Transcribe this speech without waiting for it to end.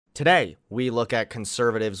Today, we look at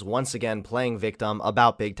conservatives once again playing victim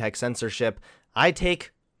about big tech censorship. I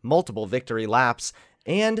take multiple victory laps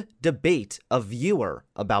and debate a viewer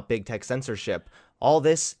about big tech censorship. All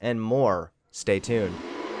this and more. Stay tuned.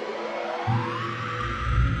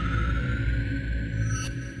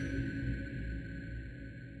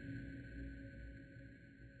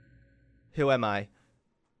 Who am I?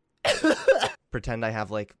 Pretend I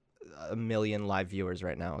have like a million live viewers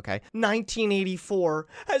right now, okay? 1984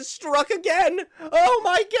 has struck again! Oh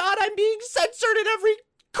my god, I'm being censored in every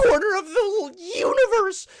corner of the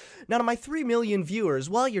universe! Now to my 3 million viewers,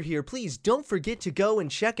 while you're here, please don't forget to go and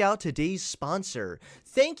check out today's sponsor.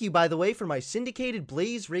 Thank you, by the way, for my syndicated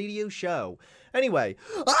Blaze radio show. Anyway,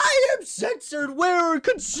 I am censored! Where are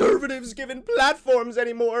conservatives given platforms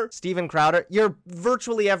anymore? Steven Crowder, you're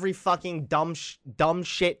virtually every fucking dumb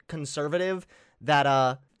shit conservative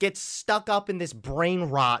that, gets stuck up in this brain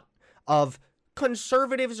rot of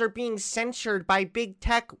conservatives are being censored by big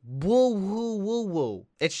tech. Woo, woo, woo, woo.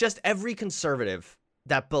 It's just every conservative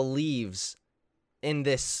that believes in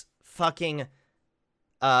this fucking,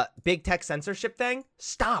 big tech censorship thing.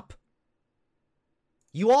 Stop.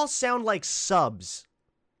 You all sound like subs,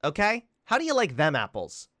 okay? How do you like them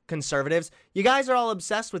apples, conservatives? You guys are all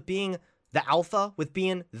obsessed with being the alpha, with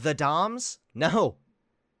being the doms? No.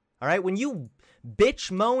 All right, when you bitch,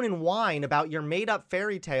 moan, and whine about your made-up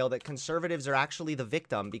fairy tale that conservatives are actually the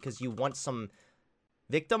victim because you want some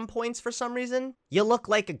victim points for some reason, you look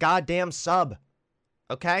like a goddamn sub,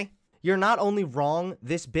 okay? You're not only wrong,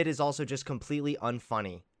 this bit is also just completely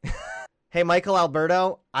unfunny. Hey, Michael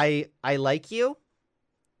Alberto, I like you,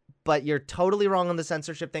 but you're totally wrong on the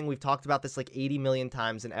censorship thing. We've talked about this like 80 million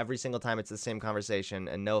times, and every single time it's the same conversation,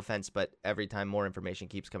 and no offense, but every time more information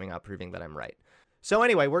keeps coming out proving that I'm right. So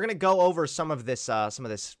anyway, we're going to go over some of this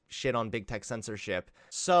shit on big tech censorship.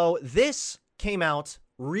 So this came out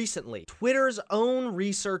recently. Twitter's own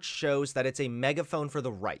research shows that it's a megaphone for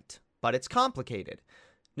the right, but it's complicated.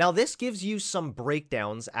 Now, this gives you some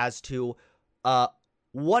breakdowns as to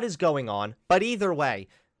what is going on, but either way,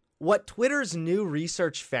 what Twitter's new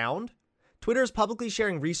research found, Twitter is publicly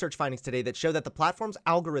sharing research findings today that show that the platform's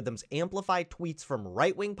algorithms amplify tweets from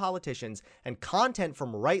right-wing politicians and content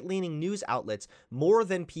from right-leaning news outlets more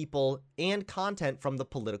than people and content from the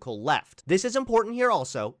political left. This is important here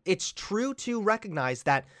also. It's true to recognize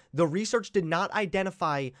that the research did not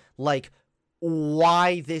identify, like,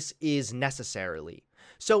 why this is necessarily.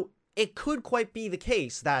 So it could quite be the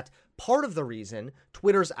case that part of the reason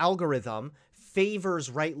Twitter's algorithm favors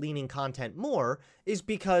right-leaning content more is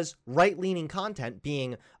because right-leaning content,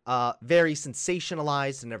 being very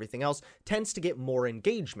sensationalized and everything else, tends to get more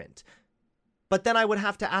engagement. But then I would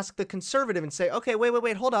have to ask the conservative and say, okay,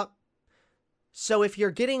 wait, hold up. So if you're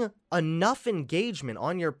getting enough engagement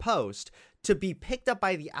on your post to be picked up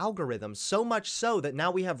by the algorithm, so much so that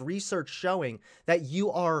now we have research showing that you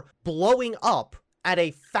are blowing up at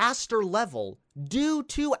a faster level due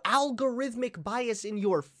to algorithmic bias in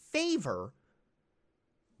your favor,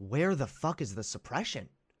 where the fuck is the suppression?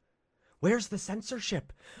 Where's the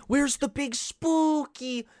censorship? Where's the big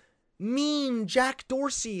spooky, mean Jack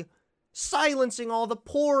Dorsey silencing all the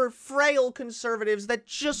poor, frail conservatives that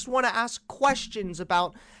just want to ask questions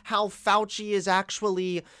about how Fauci is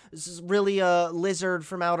actually really a lizard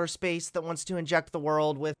from outer space that wants to inject the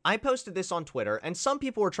world with? I posted this on Twitter, and some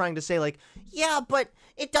people were trying to say like, yeah, but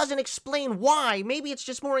it doesn't explain why. Maybe it's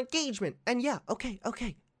just more engagement. And yeah, okay.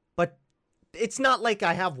 But it's not like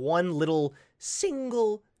I have one little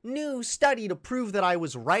single new study to prove that I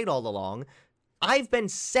was right all along. I've been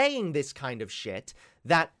saying this kind of shit,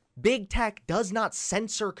 that big tech does not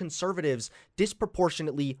censor conservatives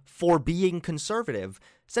disproportionately for being conservative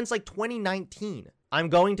since like 2019. I'm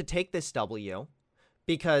going to take this W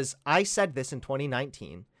because I said this in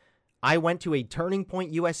 2019. I went to a Turning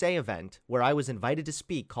Point USA event where I was invited to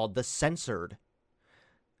speak called The Censored.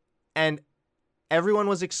 And everyone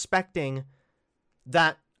was expecting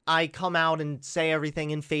that I come out and say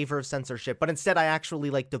everything in favor of censorship, but instead I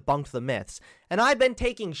actually like debunked the myths. And I've been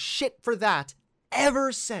taking shit for that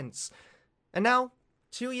ever since. And now,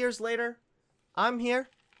 2 years later, I'm here.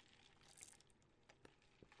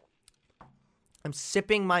 I'm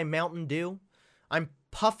sipping my Mountain Dew. I'm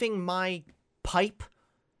puffing my pipe.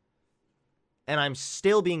 And I'm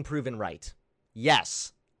still being proven right.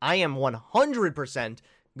 Yes, I am 100%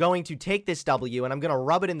 going to take this W, and I'm going to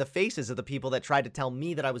rub it in the faces of the people that tried to tell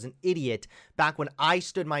me that I was an idiot back when I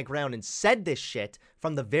stood my ground and said this shit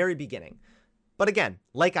from the very beginning. But again,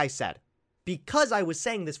 like I said, because I was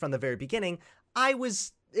saying this from the very beginning, it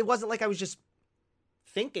wasn't like I was just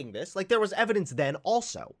thinking this. Like, there was evidence then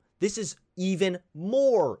also. This is even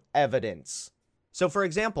more evidence So, for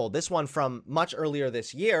example, this one from much earlier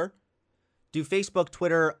this year. Do Facebook,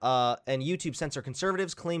 Twitter, and YouTube censor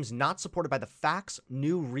conservatives? Claims not supported by the facts.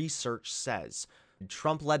 New research says.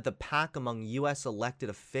 Trump led the pack among U.S. elected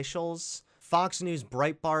officials. Fox News,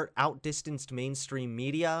 Breitbart outdistanced mainstream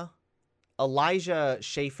media. Elijah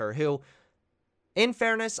Schaffer, who, in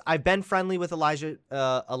fairness, I've been friendly with Elijah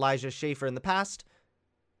Schaffer in the past.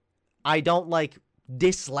 I don't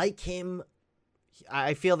dislike him.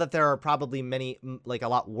 I feel that there are probably many, a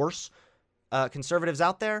lot worse conservatives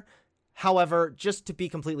out there. However, just to be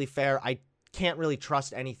completely fair, I can't really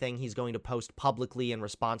trust anything he's going to post publicly in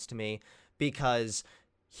response to me because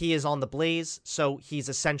he is on the Blaze, so he's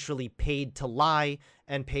essentially paid to lie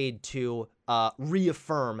and paid to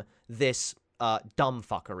reaffirm this dumb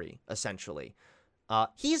fuckery, essentially.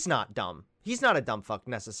 He's not dumb. He's not a dumb fuck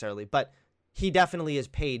necessarily, but he definitely is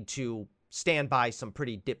paid to stand by some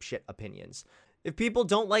pretty dipshit opinions. If people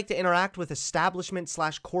don't like to interact with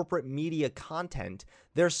establishment/corporate media content,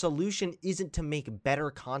 their solution isn't to make better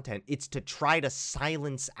content. It's to try to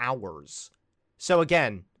silence ours. So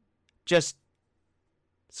again, just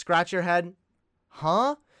scratch your head.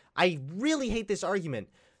 Huh? I really hate this argument.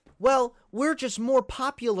 Well, we're just more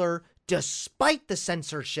popular despite the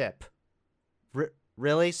censorship.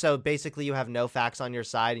 Really? So basically you have no facts on your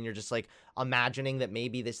side and you're just imagining that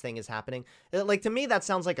maybe this thing is happening. To me, that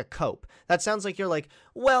sounds like a cope. That sounds like you're like,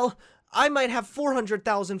 well, I might have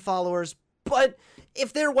 400,000 followers, but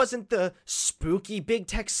if there wasn't the spooky big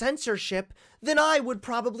tech censorship, then I would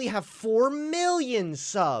probably have 4 million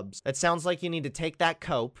subs. It sounds like you need to take that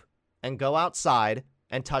cope and go outside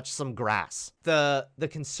and touch some grass. The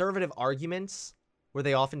conservative arguments where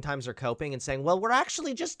they oftentimes are coping and saying, well, we're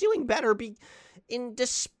actually just doing better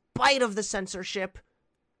despite of the censorship.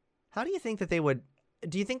 How do you think that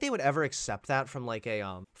do you think they would ever accept that from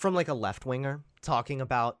a left-winger talking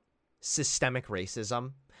about systemic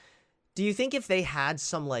racism? Do you think if they had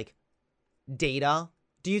some data,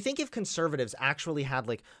 do you think if conservatives actually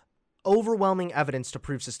had overwhelming evidence to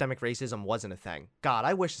prove systemic racism wasn't a thing? God,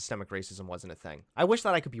 I wish systemic racism wasn't a thing. I wish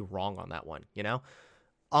that I could be wrong on that one, you know?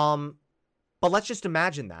 But let's just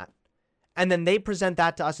imagine that. And then they present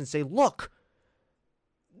that to us and say, look,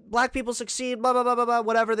 black people succeed, blah, blah, blah, blah, blah,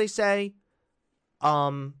 whatever they say.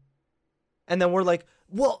 And then we're like,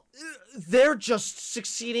 well, they're just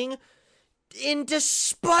succeeding in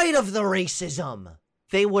despite of the racism.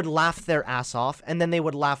 They would laugh their ass off, and then they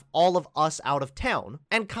would laugh all of us out of town.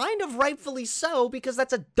 And kind of rightfully so, because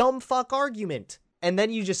that's a dumb fuck argument. And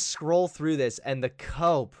then you just scroll through this, and the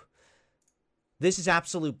cope. This is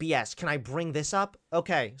absolute BS. Can I bring this up?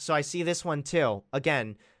 Okay, so I see this one too.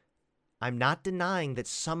 Again, I'm not denying that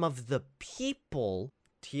some of the people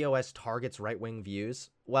TOS targets right-wing views.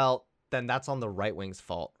 Well, then that's on the right-wing's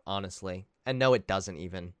fault, honestly. And no, it doesn't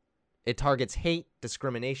even. It targets hate,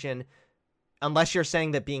 discrimination, unless you're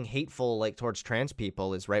saying that being hateful towards trans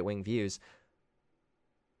people is right-wing views.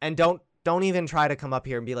 And don't even try to come up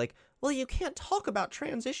here and be like, well, you can't talk about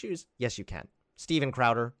trans issues. Yes, you can. Steven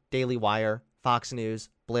Crowder, Daily Wire, Fox News,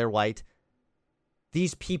 Blair White.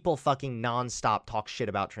 These people fucking nonstop talk shit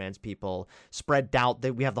about trans people, spread doubt.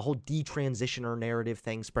 That we have the whole detransitioner narrative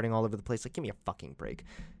thing spreading all over the place. Give me a fucking break.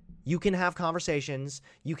 You can have conversations.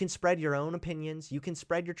 You can spread your own opinions. You can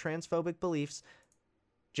spread your transphobic beliefs.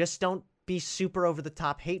 Just don't be super over the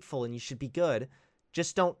top hateful and you should be good.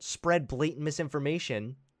 Just don't spread blatant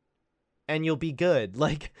misinformation and you'll be good.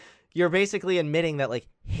 You're basically admitting that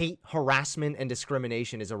hate, harassment, and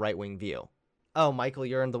discrimination is a right-wing view. Oh, Michael,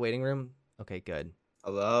 you're in the waiting room? Okay, good.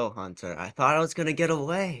 Hello, Hunter. I thought I was gonna get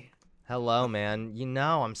away. Hello, man.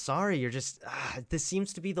 I'm sorry. You're just... this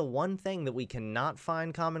seems to be the one thing that we cannot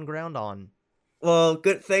find common ground on. Well,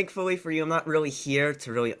 good. Thankfully for you, I'm not really here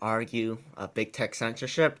to really argue big tech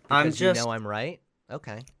censorship. Because you know I'm right?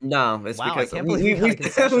 Okay. No, it's wow, because I can't believe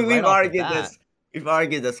we've argued this. We've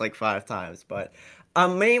argued this 5 times, but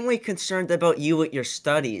I'm mainly concerned about you with your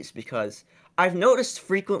studies because I've noticed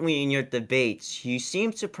frequently in your debates you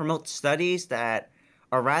seem to promote studies that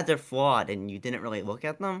are rather flawed, and you didn't really look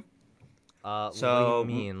at them. What do you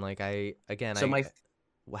mean?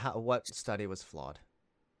 What study was flawed?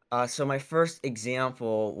 So my first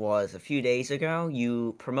example was a few days ago.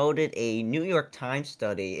 You promoted a New York Times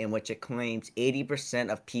study in which it claims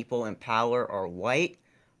 80% of people in power are white.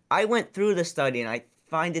 I went through the study and I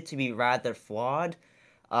find it to be rather flawed.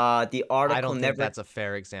 The article I don't think that's a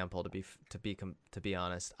fair example to be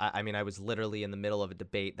honest. I mean, I was literally in the middle of a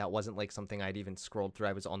debate. That wasn't something I'd even scrolled through.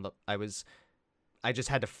 I just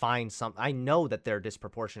had to find some. I know that they're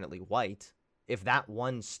disproportionately white. If that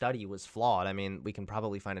one study was flawed, I mean, we can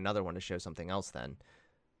probably find another one to show something else then.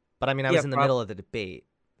 But I mean, I was in the middle of the debate.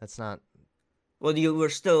 That's not... Well, you were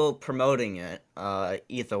still promoting it,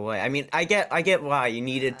 either way. I mean, I get why you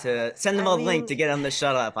needed to send them I a link mean, to get them to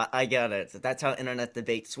shut up. I get it. That's how internet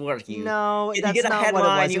debates work. no, You that's get a not what it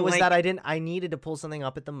headline, was. It you was link. that I needed to pull something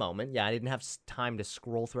up at the moment. Yeah, I didn't have time to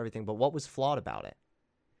scroll through everything, but what was flawed about it?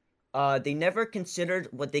 They never considered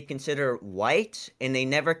what they consider white, and they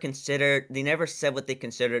never said what they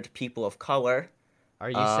considered people of color. Are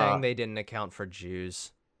you Uh, saying they didn't account for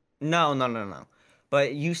Jews? no, no, no, no.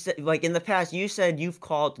 But you said, like in the past, you said you've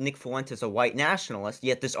called Nick Fuentes a white nationalist,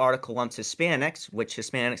 yet this article lumps Hispanics, which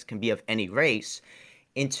Hispanics can be of any race,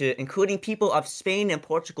 into including people of Spain and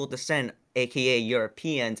Portugal descent, aka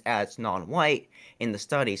Europeans, as non-white in the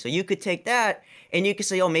study. So you could take that and you could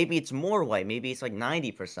say, oh, maybe it's more white, maybe it's like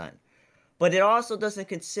 90%. But it also doesn't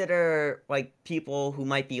consider like people who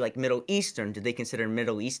might be like Middle Eastern. Do they consider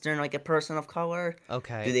Middle Eastern like a person of color? Do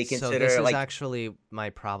Okay, they so this consider is like actually my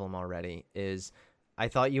problem already, is I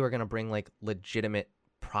thought you were gonna bring like legitimate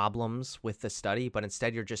problems with the study, but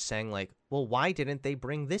instead you're just saying like, well, why didn't they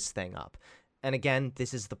bring this thing up? And again,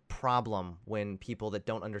 this is the problem when people that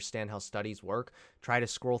don't understand how studies work try to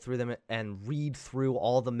scroll through them and read through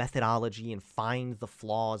all the methodology and find the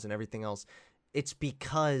flaws and everything else. It's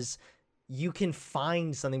because you can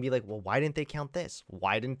find something and be like, well, why didn't they count this?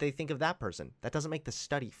 Why didn't they think of that person? That doesn't make the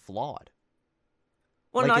study flawed.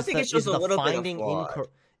 well, no, Like, I think it's just a little bit of flawed.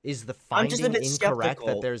 is the I'm just a finding bit incorrect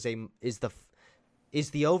that skeptical. there's a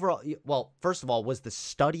is the overall, well, first of all, was the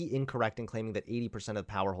study incorrect in claiming that 80% of the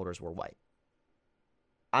power holders were white?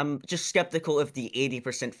 I'm just skeptical if the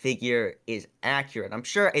 80% figure is accurate. I'm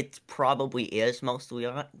sure it probably is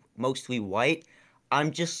mostly white.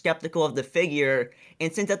 I'm just skeptical of the figure,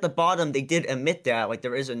 and since at the bottom they did admit that, like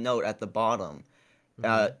there is a note at the bottom,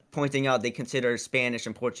 Hmm. pointing out they consider Spanish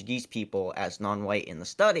and Portuguese people as non-white in the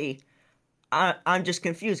study. I'm just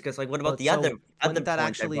confused because like what about But the other so other wouldn't that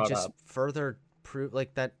points I actually brought just up? further prove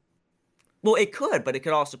like that? Well, it could, but it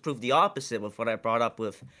could also prove the opposite with what I brought up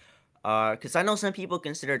with, because I know some people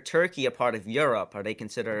consider Turkey a part of Europe. Are they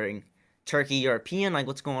considering Turkey European? Like,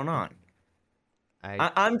 what's going on?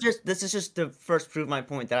 I I'm just, this is just to first prove my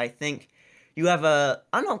point that I think you have a,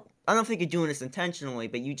 I don't think you're doing this intentionally,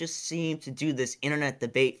 but you just seem to do this internet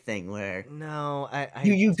debate thing where no,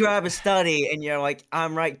 you grab a study and you're like,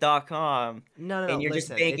 I'm right.com, no, no, no. and you're just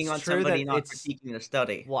Listen, banking it's on true somebody that not it's critiquing the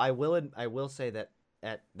study. well, I will say that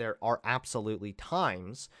there are absolutely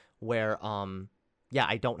times where yeah,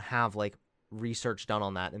 I don't have like research done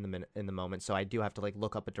on that in in the moment, so I do have to like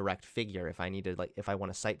look up a direct figure if I need to like if I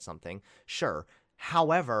want to cite something. Sure.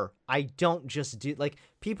 However, I don't just do like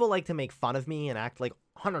people like to make fun of me and act like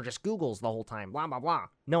Hunter just Googles the whole time, blah blah blah.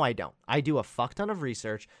 No, I don't. I do a fuck ton of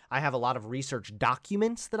research. I have a lot of research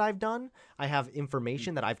documents that I've done. I have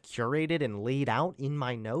information that I've curated and laid out in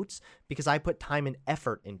my notes because I put time and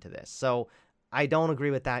effort into this. So I don't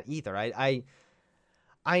agree with that either.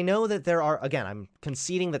 I know that there are, again, I'm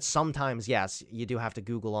conceding that sometimes, yes, you do have to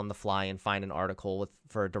Google on the fly and find an article with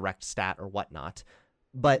for a direct stat or whatnot,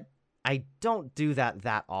 but I don't do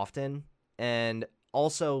that often. And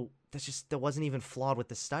also, that wasn't even flawed with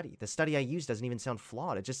the study. The study I used doesn't even sound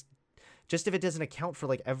flawed. It just if it doesn't account for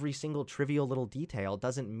like every single trivial little detail,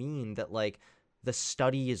 doesn't mean that like the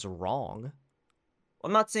study is wrong.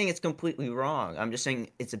 I'm not saying it's completely wrong. I'm just saying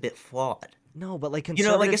it's a bit flawed. No, but like You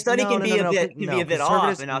know, like a conservatives, study no, can no, be no, a no, bit no,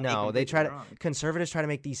 off conservatives, and not be no, they completely try to wrong. conservatives try to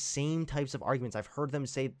make these same types of arguments. I've heard them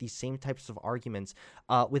say these same types of arguments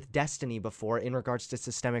with Destiny before in regards to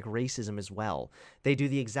systemic racism as well. They do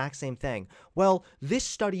the exact same thing. Well, this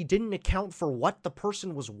study didn't account for what the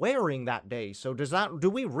person was wearing that day, so do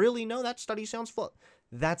we really know that study sounds full?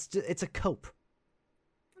 It's a cope.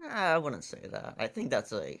 I wouldn't say that. I think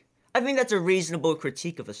that's a reasonable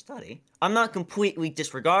critique of a study. I'm not completely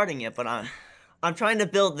disregarding it, but I'm trying to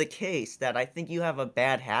build the case that I think you have a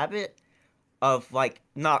bad habit of like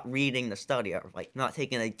not reading the study or like not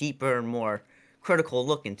taking a deeper and more critical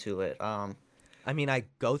look into it. I mean, I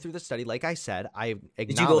go through the study, like I said, I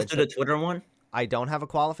Did you go acknowledge through that the Twitter one? I don't have a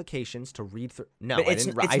qualifications to read through. No, But I it's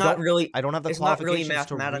didn't. it's not really I don't have the it's not really qualifications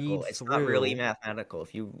to read mathematical. It's not really through. mathematical.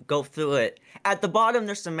 If you go through it, at the bottom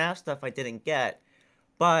there's some math stuff I didn't get.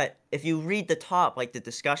 But if you read the top, like the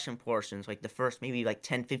discussion portions, like the first maybe like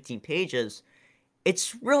 10, 15 pages,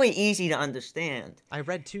 it's really easy to understand. I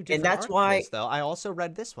read two And different that's why articles though. I also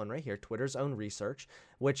read this one right here, Twitter's own research,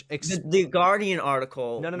 which the Guardian no,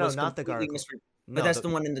 article no, no, was not the completely article. but No, that's the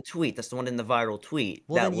one in the tweet. That's the one in the viral tweet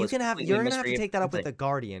well that then was completely you're gonna have to take that up with misrepresented. the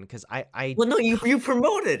Guardian because I Well, no, you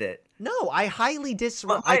promoted it. no,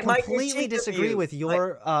 But I my completely critique of disagree you, with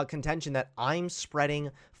your contention that I'm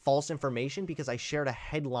spreading false information because I shared a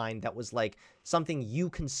headline that was like something you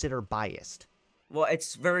consider biased. well,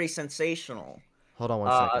 it's very sensational. Hold on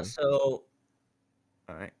one second. So,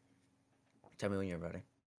 all right. Tell me when you're ready.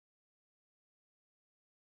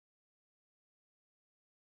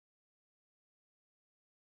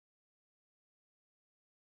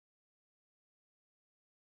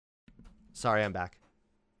 Sorry, I'm back.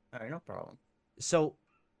 All right, no problem. So,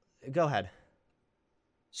 go ahead.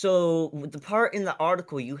 So the part in the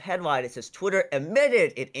article you headline, it says Twitter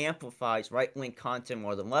admitted it amplifies right-wing content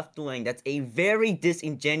more than left-wing. That's a very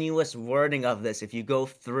disingenuous wording of this if you go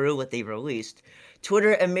through what they released.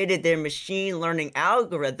 Twitter admitted their machine learning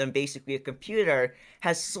algorithm, basically a computer,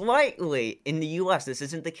 has slightly, in the US, this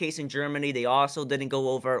isn't the case in Germany, they also didn't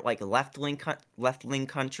go over like left-wing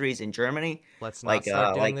countries in Germany. Let's not Like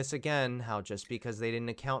start doing this again. How just because they didn't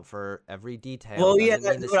account for every detail Well, yeah,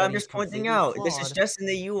 doesn't mean the that's what I'm study's just pointing completely out. This is flawed. just in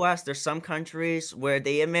the U.S. There's some countries where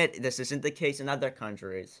they admit this isn't the case in other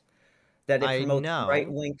countries, that it I promotes know,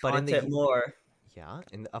 right-wing but content more. yeah,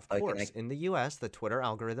 of Like, course, in the US, the Twitter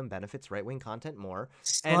algorithm benefits right-wing content more.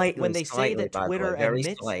 And when slightly, they say slightly, that by the way, Twitter very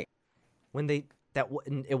admits slight. when they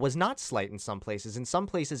it was not slight in some places. In some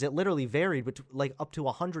places, it literally varied, but like up to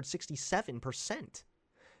 167%.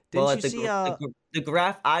 Well, Didn't you at see the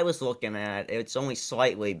graph I was looking at, it's only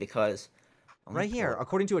slightly because let me right pull here, it.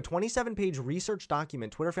 according to a 27-page research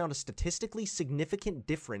document, Twitter found a statistically significant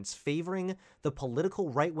difference favoring the political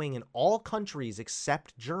right wing in all countries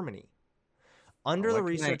except Germany. Under the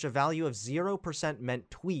research, a value of 0% meant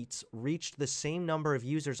tweets reached the same number of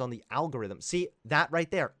users on the algorithm. See, that right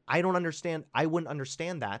there, I don't understand. I wouldn't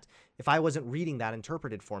understand that if I wasn't reading that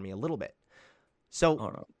interpreted for me a little bit. So,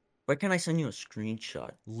 Hold on. Where can I send you a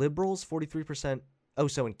screenshot? liberals, 43%. Oh,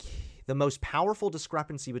 so the most powerful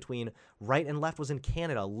discrepancy between right and left was in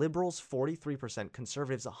Canada. Liberals, 43%.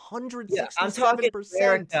 Conservatives, 167%. Yeah, I'm talking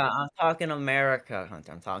America. I'm talking America,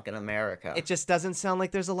 Hunter. I'm talking America. It just doesn't sound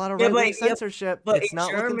like there's a lot of Yeah, right-wing but- yeah, censorship. but It's in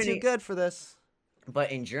not looking too Germany- good for this.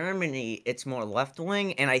 But in Germany, it's more left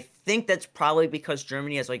wing, and I think that's probably because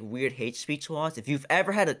Germany has like weird hate speech laws. If you've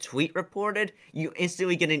ever had a tweet reported, you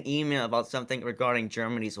instantly get an email about something regarding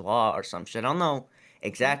Germany's law or some shit. I don't know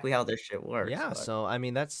exactly how this shit works. Yeah, but- so I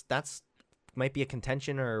mean that's might be a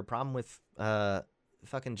contention or a problem with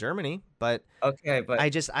fucking Germany, but okay, but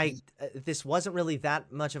this wasn't really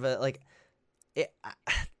that much of a like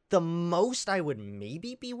the most I would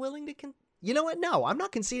maybe be willing to you know what? No, I'm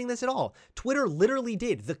not conceding this at all. Twitter literally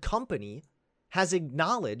did. The company has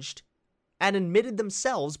acknowledged and admitted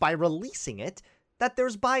themselves by releasing it that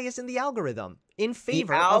there's bias in the algorithm in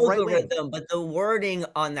favor of right wing. But the wording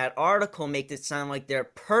on that article makes it sound like they're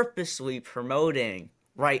purposely promoting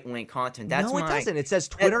right-wing content. That's no, it doesn't. It says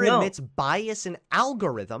Twitter admits bias in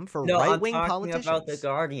algorithm for right-wing politicians. About the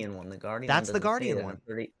Guardian one. The Guardian. That's one the Guardian one.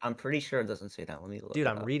 I'm pretty sure it doesn't say that. Let me look. Dude,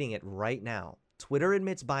 I'm reading it right now. Twitter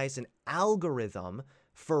admits bias in algorithm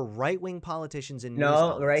for right-wing politicians in news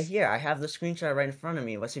outlets. Right here. I have the screenshot right in front of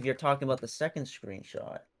me. Let's see if you're talking about the second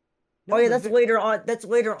screenshot. No, oh yeah, that's later on. That's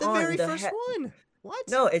later the on. Very first one. What?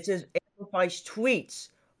 No, it says amplifies tweets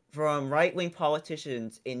from right-wing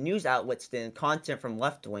politicians in news outlets than content from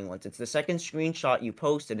left-wing ones. It's the second screenshot you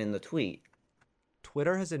posted in the tweet.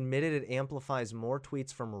 Twitter has admitted it amplifies more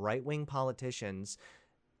tweets from right-wing politicians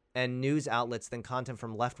and news outlets than content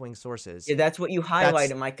from left-wing sources. Yeah, that's what you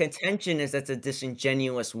highlighted. My contention is that's a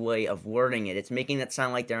disingenuous way of wording it. It's making it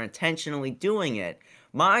sound like they're intentionally doing it.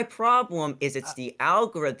 My problem is it's the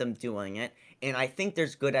algorithm doing it, and I think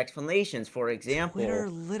there's good explanations. For example, Twitter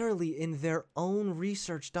literally in their own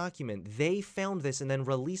research document, they found this and then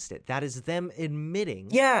released it. That is them admitting.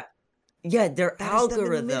 Yeah, their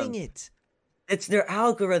algorithm. Is them admitting it. It's their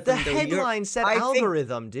algorithm. The headline said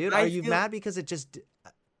algorithm, dude. Are you mad because it just...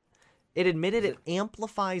 It admitted it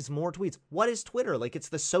amplifies more tweets. What is Twitter? Like, it's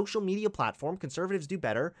the social media platform. Conservatives do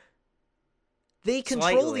better. They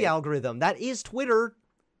control the algorithm. That is Twitter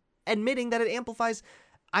admitting that it amplifies.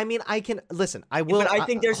 I mean, I can... Listen, I will... But I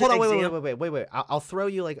think there's hold on, wait. I'll throw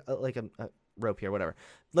you like a rope here, whatever.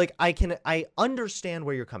 Like, I understand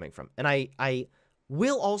where you're coming from. And I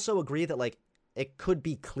will also agree that, like, it could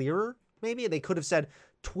be clearer, maybe. They could have said,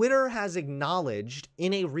 Twitter has acknowledged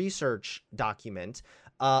in a research document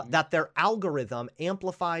that their algorithm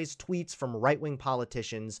amplifies tweets from right-wing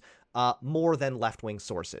politicians more than left-wing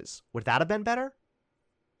sources. Would that have been better?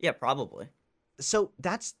 Yeah, probably. So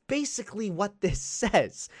that's basically what this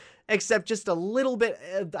says, except just a little bit,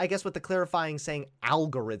 I guess, with the clarifying saying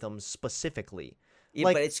algorithms specifically. Yeah,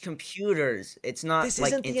 like, but it's computers. It's not this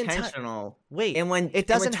like isn't intentional. Wait, and when it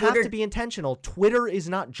doesn't have to be intentional. Twitter is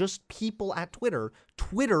not just people at Twitter.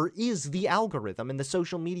 Twitter is the algorithm in the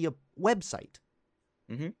social media website.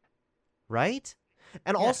 Mm-hmm. Right?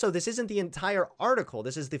 And also, this isn't the entire article.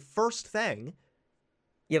 This is the first thing.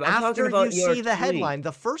 Yeah, but I'm talking After you about your see the tweet. headline,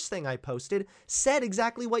 the first thing I posted said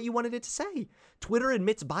exactly what you wanted it to say. Twitter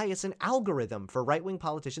admits bias in algorithm for right-wing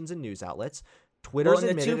politicians and news outlets. Twitter's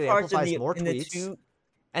admitted it amplifies more tweets.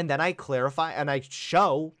 And then I clarify and I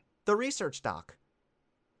show the research doc.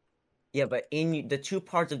 Yeah, but in the two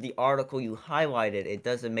parts of the article you highlighted, it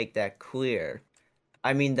doesn't make that clear.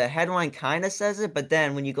 I mean, the headline kind of says it, but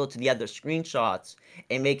then when you go to the other screenshots,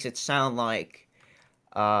 it makes it sound like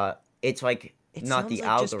it's like It not sounds the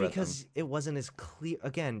like just algorithm. because it wasn't as clear,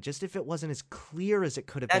 again, just if it wasn't as clear as it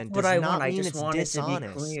could have That's been, what does I not want. I mean just it's want it to be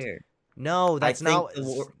dishonest. clear. No, that's think not.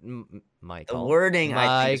 the Michael. The wording,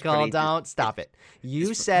 I think, is Michael, pretty. don't stop it. You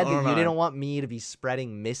it's- said that hold you on. didn't want me to be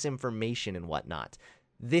spreading misinformation and whatnot.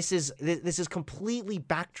 This is completely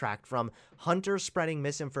backtracked from Hunter spreading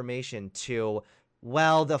misinformation to,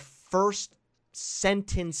 well, the first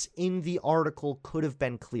sentence in the article could have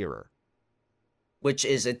been clearer. Which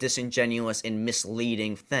is a disingenuous and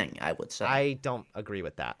misleading thing, I would say. I don't agree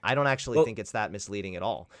with that. I don't actually think it's that misleading at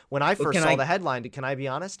all. When I first can saw I- the headline, can I be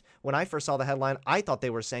honest? When I first saw the headline, I thought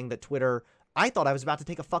they were saying that Twitter, I thought I was about to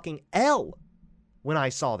take a fucking L when I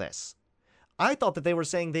saw this. I thought that they were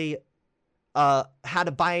saying they had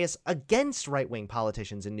a bias against right-wing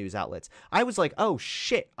politicians and news outlets. I was like, oh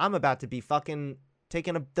shit, I'm about to be fucking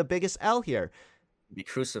taking the biggest L here. Be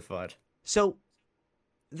crucified. So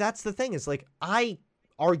that's the thing, is like, I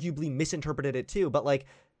arguably misinterpreted it too, but like,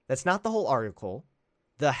 that's not the whole article.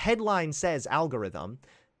 The headline says algorithm,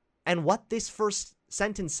 and what this first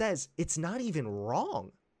sentence says, it's not even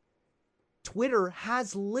wrong. Twitter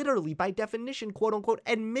has literally, by definition, quote unquote,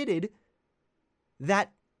 admitted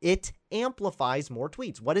that it amplifies more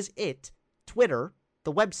tweets. What is it? Twitter,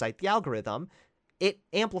 the website, the algorithm, it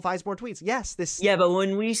amplifies more tweets. Yes, this. Yeah, but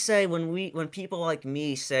when people like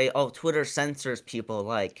me say, oh, Twitter censors people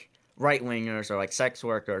like right-wingers or like sex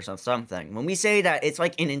workers or something, when we say that, it's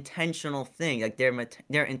like an intentional thing. Like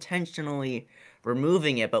they're intentionally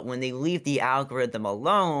removing it, but when they leave the algorithm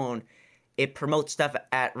alone, it promotes stuff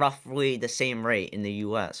at roughly the same rate in the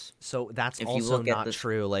US. So that's If you also look at not this-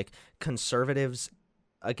 true. Like, conservatives,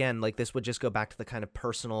 again, like, this would just go back to the kind of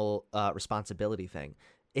personal responsibility thing.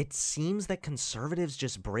 It seems that conservatives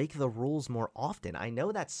just break the rules more often. I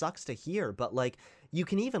know that sucks to hear, but like, you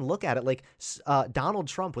can even look at it like Donald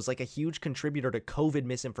Trump was like a huge contributor to COVID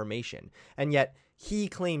misinformation, and yet he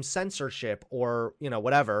claims censorship or, you know,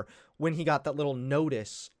 whatever, when he got that little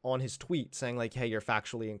notice on his tweet saying like, hey, you're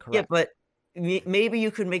factually incorrect. Yeah, but maybe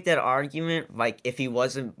you could make that argument like if he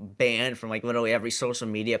wasn't banned from like literally every social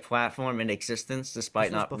media platform in existence,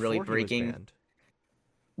 despite This was not really before he was breaking. banned.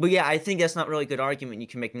 But yeah, I think that's not really a good argument you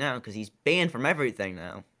can make now because he's banned from everything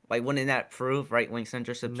now. Like, wouldn't that prove right-wing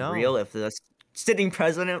censorship's No. real if the sitting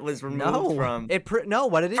president was removed from No,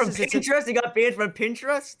 what it is from is it's Pinterest? He got banned from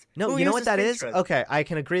Pinterest. No, Who you know what uses that is? Pinterest? Okay, I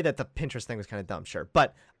can agree that the Pinterest thing was kind of dumb, sure.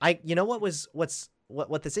 But you know what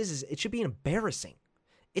this is it should be embarrassing.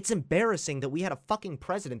 It's embarrassing that we had a fucking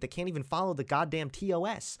president that can't even follow the goddamn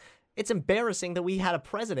TOS. It's embarrassing that we had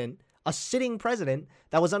a sitting president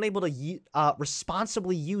that was unable to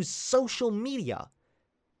responsibly use social media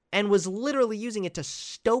and was literally using it to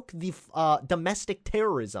stoke the domestic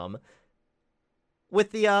terrorism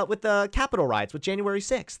with the Capitol riots, with January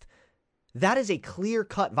 6th. That is a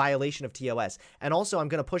clear-cut violation of TOS. And also, I'm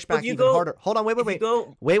going to push back even harder. Hold on, wait. Wait.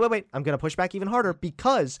 I'm going to push back even harder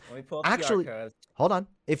because Let me pull up the actually, archives. hold on.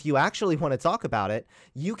 If you actually want to talk about it,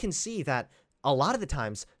 you can see that a lot of the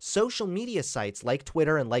times, social media sites like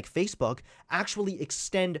Twitter and like Facebook actually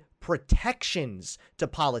extend protections to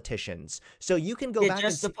politicians. So you can go Yeah, back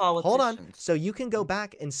just and the see, hold on. politicians. So you can go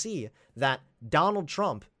back and see that Donald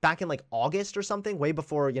Trump, back in like August or something, way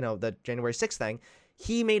before, you know, the January 6th thing,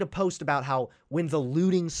 he made a post about how when the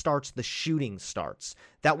looting starts, the shooting starts.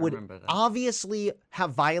 That would remember that. obviously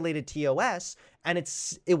have violated TOS, and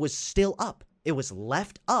it was still up. It was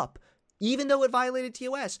left up, even though it violated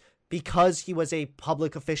TOS, because he was a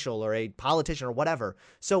public official or a politician or whatever.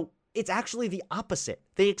 So it's actually the opposite.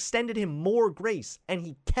 They extended him more grace, and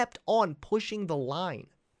he kept on pushing the line.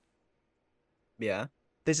 Yeah.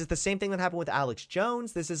 This is the same thing that happened with Alex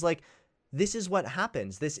Jones. This is what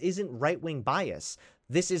happens. This isn't right-wing bias.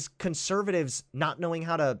 This is conservatives not knowing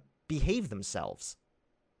how to behave themselves.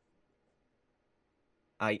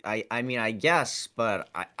 I mean, I guess, but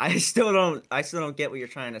I still don't get what you're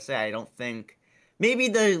trying to say. I don't think maybe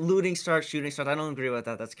the looting starts, shooting starts. I don't agree with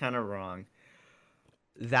that. That's kind of wrong.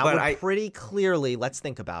 That But would pretty clearly, let's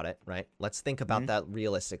think about it, right? Let's think about that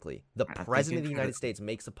realistically. The I'm president of the thinking United States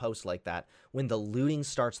makes a post like that when the looting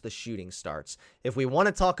starts, the shooting starts. If we want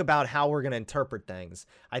to talk about how we're going to interpret things,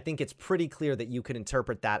 I think it's pretty clear that you could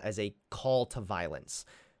interpret that as a call to violence.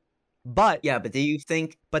 But Yeah, but do you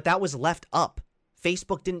think? that was left up.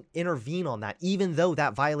 Facebook didn't intervene on that, even though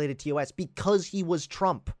that violated TOS because he was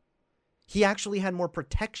Trump. He actually had more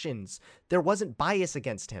protections. There wasn't bias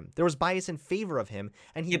against him. There was bias in favor of him,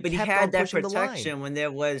 and he Yeah, but he kept on had that pushing the line. protection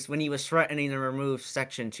when he was threatening to remove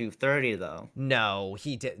Section 230, though. No,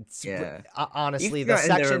 he did. Yeah. Honestly, He the threatened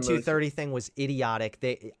to Section remove 230 thing was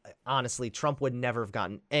idiotic. Honestly, Trump would never have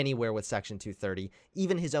gotten anywhere with Section 230.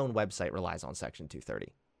 Even his own website relies on Section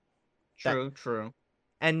 230. True.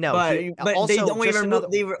 And no, But also, they don't just even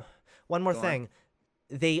remove. one more Go on. thing.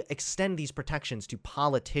 They extend these protections to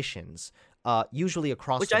politicians, usually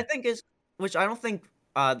across. Which I don't think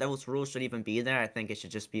those rules should even be there. I think it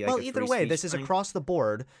should just be like Well, a either free way, speech this is thing. across the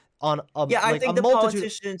board on a Yeah, I like think a the multitude.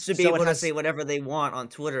 politicians should be So it able to has- say whatever they want on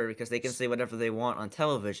Twitter because they can say whatever they want on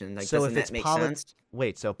television. Like, So doesn't if that it's make sense?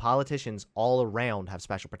 Wait, so politicians all around have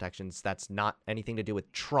special protections. That's not anything to do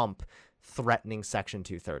with Trump threatening Section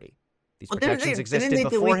 230. These Well, didn't protections they existed delete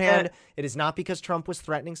beforehand. that? It is not because Trump was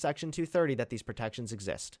threatening Section 230 that these protections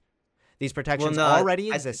exist. These protections no,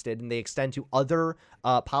 already existed, and they extend to other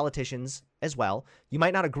politicians as well. You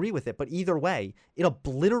might not agree with it, but either way, it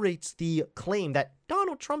obliterates the claim that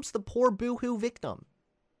Donald Trump's the poor boo-hoo victim.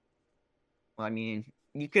 Well, I mean,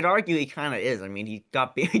 you could argue he kind of is. I mean, he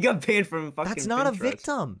got banned from fucking. That's not a Pinterest.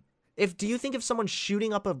 victim. Do you think if someone's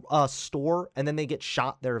shooting up a store and then they get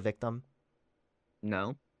shot, they're a victim?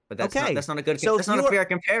 No, but that's Okay, not a good. so That's if not a you fair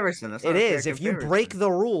comparison. That's not It a fair is. If you comparison. break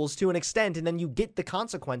the rules to an extent and then you get the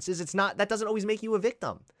consequences, it's not. That doesn't always make you a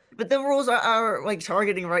victim. But the rules are like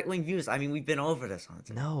targeting right-wing views. I mean, we've been over this on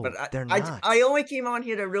time. No, but they're not. I only came on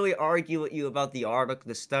here to really argue with you about the article,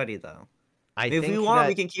 the study, though. If think we want, that,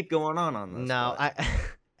 we can keep going on this. No,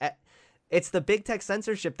 but- it's the big tech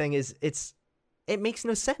censorship thing. It makes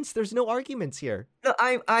no sense. There's no arguments here. No,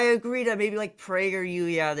 I agree that maybe like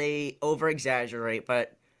PragerU, yeah, they over-exaggerate,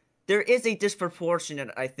 but there is a disproportionate,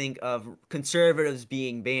 I think, of conservatives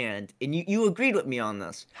being banned, and you agreed with me on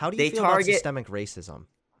this. How do you feel about systemic racism?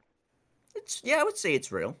 I would say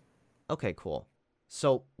it's real. Okay, cool.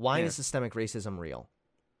 So why Yeah. is systemic racism real?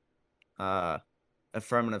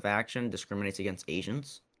 Affirmative action discriminates against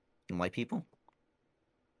Asians and white people.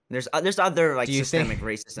 There's other like Do you systemic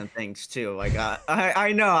think- racism things too. Like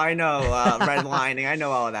I know redlining. I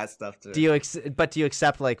know all of that stuff too. Do you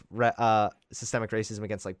accept like systemic racism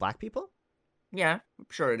against like black people? Yeah, I'm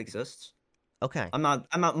sure it exists. Okay. I'm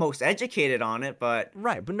not most educated on it, but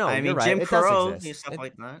Right, but no, I you're mean right. Jim It does Crow exist. and stuff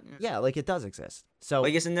like that. Yeah, like it does exist. So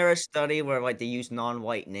Like, isn't there a study where like they use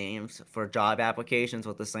non-white names for job applications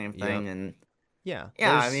with the same thing? And yeah,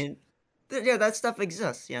 I there's- mean, yeah, that stuff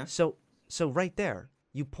exists. Yeah. So right there,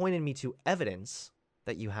 you pointed me to evidence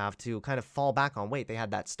that you have to kind of fall back on. Wait, they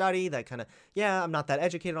had that study that kind of, yeah, I'm not that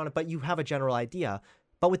educated on it, but you have a general idea.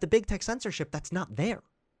 But with the big tech censorship, that's not there.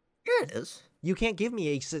 Yeah, it is. You can't give me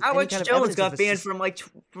any Alex kind of Jones evidence got of banned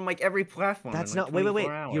from like every platform. That's in, like, not. Wait.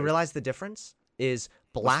 24 You hours. realize the difference is difference?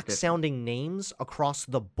 black-sounding names across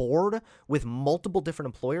the board with multiple different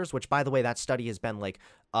employers. Which, by the way, that study has been like,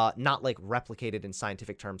 not like replicated in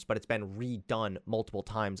scientific terms, but it's been redone multiple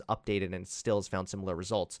times, updated, and still has found similar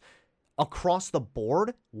results. Across the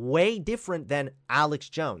board, way different than Alex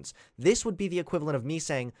Jones. This would be the equivalent of me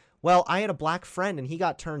saying, well, I had a black friend and he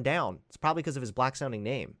got turned down. It's probably because of his black-sounding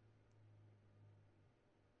name.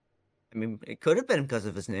 I mean, it could have been because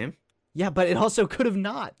of his name. Yeah, but it also could have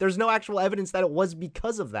not. There's no actual evidence that it was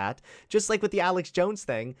because of that. Just like with the Alex Jones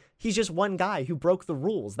thing, he's just one guy who broke the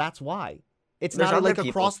rules. That's why. It's There's not other like people,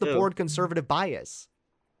 across the too. board conservative bias.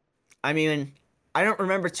 I mean, I don't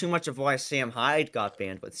remember too much of why Sam Hyde got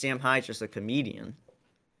banned, but Sam Hyde's just a comedian.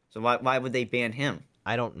 So why would they ban him?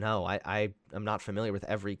 I don't know. I am not familiar with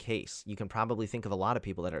every case. You can probably think of a lot of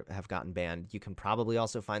people that have gotten banned. You can probably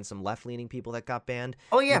also find some left-leaning people that got banned.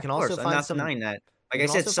 Oh yeah, You can of course. also I'm find not some- denying that. Like you I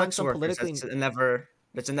can said, also find sex some workers. politically-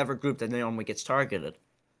 That's another group that normally gets targeted.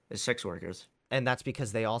 Is sex workers. And that's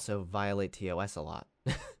because they also violate TOS a lot.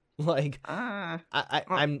 Like, Ah. I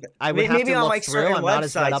Well, would have maybe to on, look like, through. certain I'm not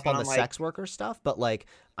as read websites, up but on the on, like- sex worker stuff, but like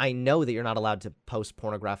I know that you're not allowed to post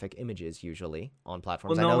pornographic images usually on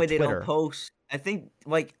platforms. Well, I know normally they Twitter. don't post. I think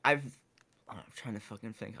like I'm trying to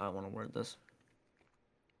fucking think how I want to word this.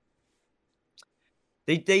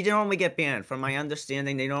 They normally get banned. From my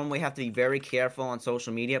understanding, they normally have to be very careful on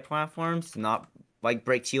social media platforms to not like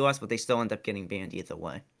break TOS, but they still end up getting banned either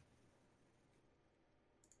way.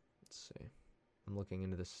 Let's see. I'm looking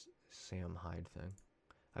into this Sam Hyde thing.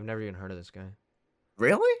 I've never even heard of this guy.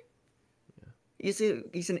 Really? Yeah. He's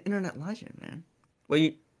an internet legend, man. Well,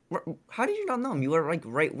 how did you not know him? You were like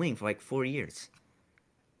right wing for like 4 years.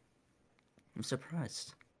 I'm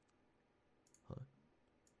surprised.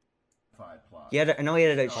 sci-fi plot. I know he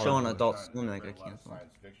had a Oh, show on in Adult China, Swim they that write got a lot of canceled.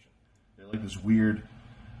 science fiction. They're like this weird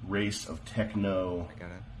race of I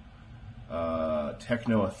got it.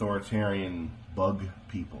 techno authoritarian bug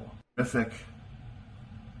people. Horrific.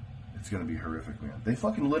 It's gonna be horrific, man. They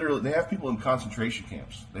fucking literally, they have people in concentration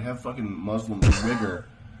camps. They have fucking Muslims, the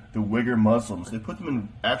Uyghur Muslims. They put them in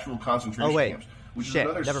actual concentration camps, which is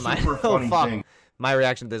another never mind. super funny thing. My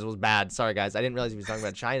reaction to this was bad. Sorry, guys. I didn't realize he was talking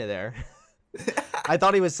about China there. I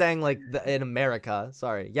thought he was saying like in America.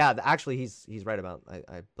 Sorry. Yeah, actually, he's right about.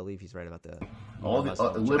 I believe he's right about the. All the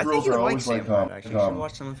Muslim- liberals are always like, You should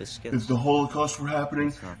watch some of his skits. if the Holocaust were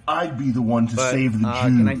happening, I'd be the one to save the Jews.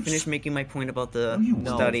 Can I finish making my point about the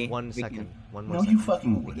No, study? One second. One more No, second. you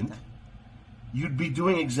fucking wouldn't. You'd be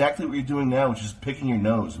doing exactly what you're doing now, which is picking your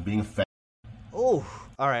nose and being a fat. Oh,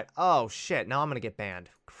 all right. Oh shit. Now I'm gonna get banned.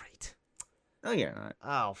 Great. No, you're not.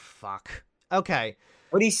 Oh fuck. Okay.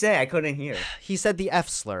 What did he say? I couldn't hear. He said the F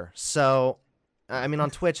slur. So, I mean, on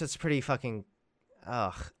Twitch, it's pretty fucking.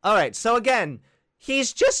 Ugh. All right. So again,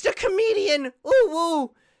 he's just a comedian. Ooh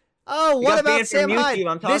woo. Oh, You what got about banned from Sam Hyde? YouTube.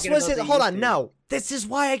 I'm This talking was about his. the Hold on. YouTube. No. This is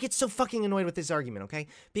why I get so fucking annoyed with this argument. Okay,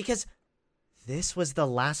 because this was the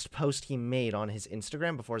last post he made on his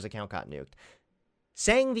Instagram before his account got nuked,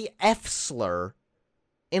 saying the F slur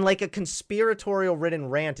in like a conspiratorial written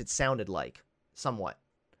rant. It sounded like somewhat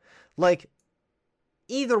like.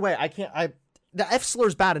 Either way, the F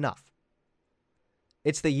slur's bad enough.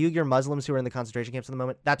 It's the Uyghur Muslims who are in the concentration camps at the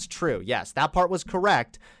moment. That's true. Yes, that part was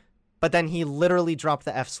correct. But then he literally dropped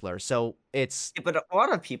the F slur. So it's Yeah, but a lot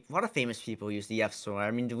of famous people use the F slur. I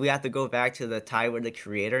mean, do we have to go back to the Tyler the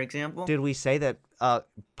Creator example? did we say that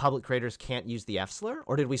public creators can't use the F slur,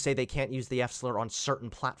 or did we say they can't use the F slur on certain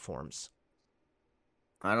platforms?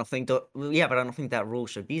 I don't think but I don't think that rule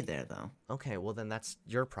should be there though. Okay, well then that's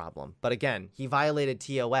your problem. But again, he violated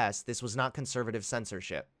TOS. This was not conservative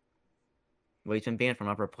censorship. Well, he's been banned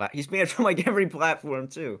from he's banned from like every platform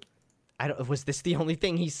too. Was this the only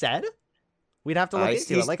thing he said? We'd have to look into it.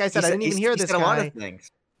 He's- Like I said, I didn't even hear he this said a lot guy. of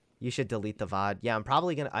things. You should delete the VOD. Yeah,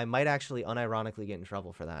 I might actually unironically get in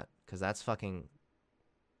trouble for that. Because that's fucking...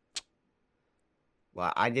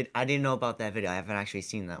 Well, I didn't know about that video. I haven't actually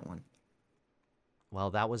seen that one.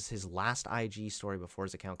 Well, that was his last IG story before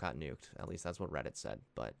his account got nuked. At least that's what Reddit said.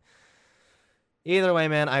 But either way,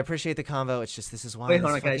 man, I appreciate the convo. It's just this is why Wait, this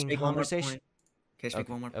hold on. Can I fucking speak one more conversation... point? Can I speak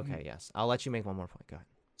one more point? Okay, yes. I'll let you make one more point. Go ahead.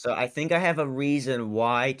 So I think I have a reason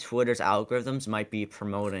why Twitter's algorithms might be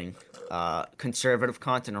promoting conservative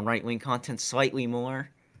content or right-wing content slightly more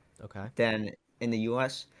Okay. than in the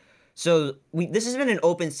US. So this has been an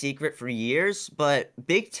open secret for years, but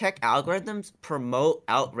big tech algorithms promote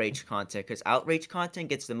outrage content because outrage content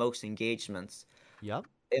gets the most engagements. Yep.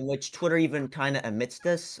 In which Twitter even kind of admits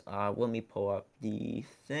this. Let me pull up the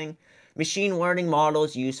thing. Machine learning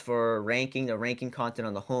models used for ranking content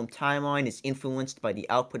on the home timeline is influenced by the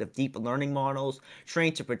output of deep learning models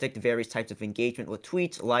trained to predict various types of engagement with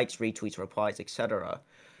tweets, likes, retweets, replies, etc.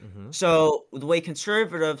 Mm-hmm. So the way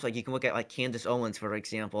conservatives, like you can look at like Candace Owens, for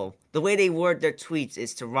example, the way they word their tweets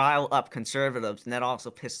is to rile up conservatives, and that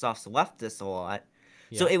also pisses off the leftists a lot.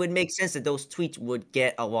 So Yeah. it would make sense that those tweets would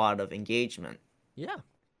get a lot of engagement. Yeah.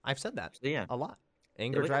 I've said that So yeah. a lot.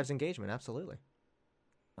 Anger we go. drives engagement. Absolutely.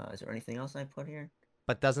 Is there anything else I put here?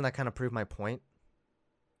 But doesn't that kind of prove my point?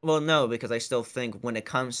 Well, no, because I still think when it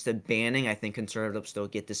comes to banning, I think conservatives still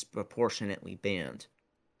get disproportionately banned.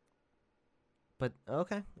 But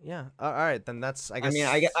okay, yeah. All right, then that's. I guess. mean,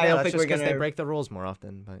 I yeah, don't that's think just we're 'cause they gonna- break the rules more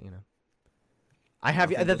often. But you know, I don't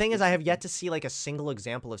think the those thing is, people- I have yet to see like a single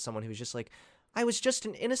example of someone who's just like, I was just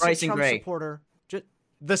an innocent Bryson Trump Gray. supporter. The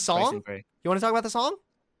Bryson song? Gray. You want to talk about the song?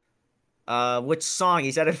 Which song?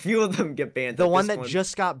 He's had a few of them get banned. The but one this that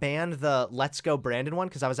just got banned, the "Let's Go Brandon" one,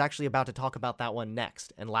 because I was actually about to talk about that one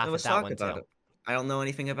next and laugh at Let's that talk one about too. it. I don't know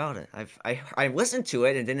anything about it. I listened to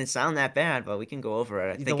it and it didn't sound that bad, but we can go over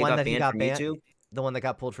it. I The think it one got that he banned got from banned- YouTube. The one that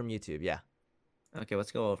got pulled from YouTube. Yeah. Okay,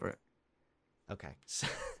 let's go over it. Okay.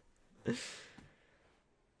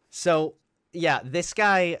 So yeah, this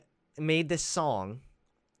guy made this song,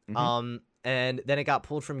 Mhm. and then it got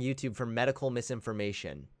pulled from YouTube for medical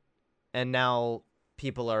misinformation, and now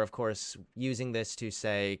people are, of course, using this to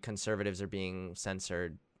say conservatives are being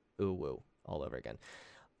censored, ooh woo, all over again.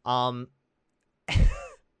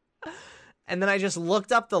 And then I just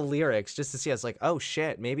looked up the lyrics just to see. I was like, oh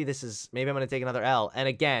shit, maybe I'm gonna take another L. And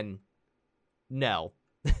again, no.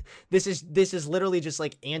 This is literally just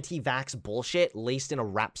like anti-vax bullshit laced in a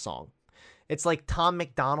rap song. It's like Tom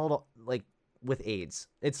McDonald like with AIDS.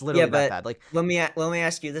 It's literally that bad. Like let me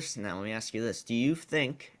ask you this now. Let me ask you this. Do you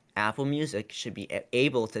think Apple Music should be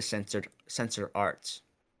able to censor arts?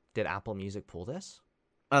 did Apple Music pull this?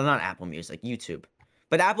 Not Apple Music, YouTube.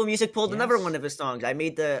 But Apple Music pulled another Yes. one of his songs. I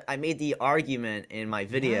made the argument in my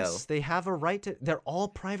video. Yes, they have a right to. They're all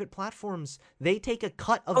private platforms. They take a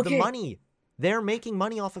cut of the Okay. money. They're making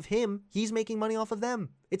money off of him. He's making money off of them.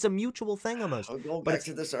 It's a mutual thing almost. Going But back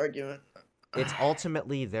to this argument. It's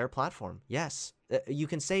ultimately their platform. Yes. You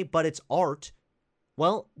can say, but it's art.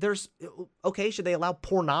 Well, okay, should they allow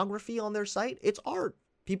pornography on their site? It's art.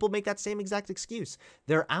 People make that same exact excuse.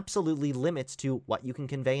 There are absolutely limits to what you can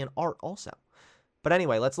convey in art also. But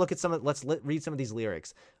anyway, let's look at read some of these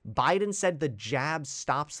lyrics. Biden said the jab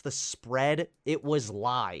stops the spread. It was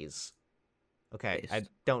lies. Okay, I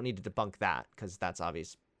don't need to debunk that because that's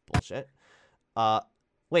obvious bullshit.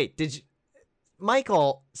 Wait, did you...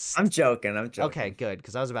 Michael... I'm joking. Okay, good,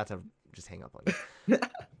 because I was about to just hang up on you.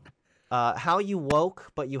 How you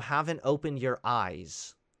woke, but you haven't opened your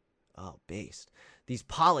eyes. Oh, based. These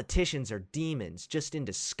politicians are demons just in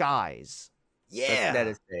disguise. Yeah. That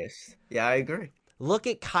is based. Yeah, I agree. Look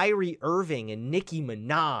at Kyrie Irving and Nicki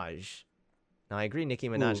Minaj. Now, I agree Nicki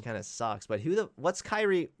Minaj kind of sucks, but what's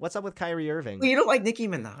up with Kyrie Irving? Well, you don't like Nicki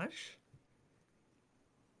Minaj?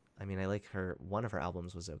 I mean, I like one of her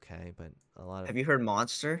albums was okay, but a lot of... Have you heard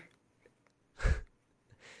Monster?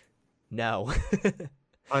 No.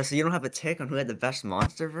 Oh, so you don't have a take on who had the best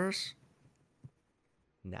Monster verse?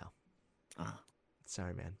 No. Oh.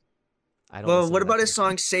 Sorry, man. I don't Well, listen what to that about his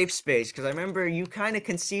kind of song Safe Space? Because I remember you kind of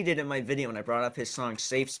conceded in my video when I brought up his song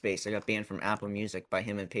Safe Space. I got banned from Apple Music by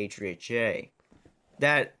him and Patriot J.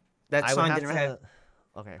 That I song would didn't have...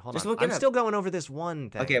 Okay, hold Just on. look it I'm up. still going over this one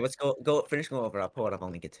thing. Okay, let's finish going over it. I'll pull it up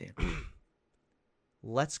when we get to you.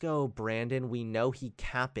 Let's go, Brandon. We know he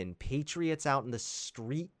capping. Patriots out in the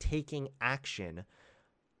street taking action.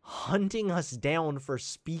 Hunting us down for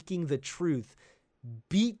speaking the truth.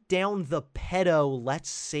 Beat down the pedo. Let's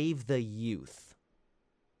save the youth.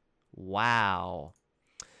 Wow.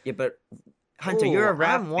 Yeah, but Hunter, you're a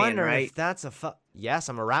rap I'm fan, wondering right? if that's yes,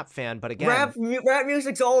 I'm a rap fan, but again, Rap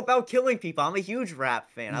music's all about killing people. I'm a huge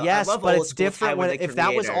rap fan. yes, I love but old it's school different Tyler, when the if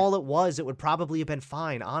that was Creator. all it was, it would probably have been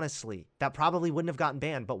fine, honestly. That probably wouldn't have gotten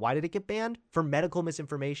banned. But why did it get banned? For medical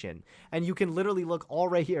misinformation. And you can literally look all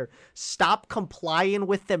right here. Stop complying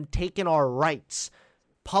with them taking our rights.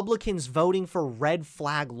 Publicans voting for red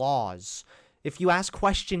flag laws. If you ask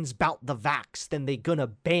questions about the vax, then they gonna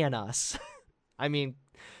ban us. I mean,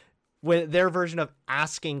 with their version of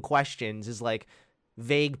asking questions is like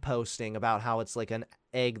vague posting about how it's like an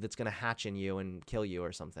egg that's gonna hatch in you and kill you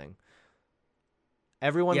or something.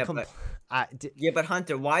 Everyone Yeah, but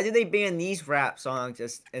Hunter, why did they ban these rap songs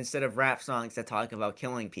instead of rap songs that talk about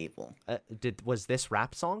killing people? Was this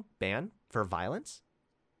rap song banned for violence?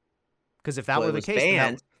 Because if that Well, were it the was case, then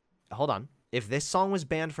banned. hold on. If this song was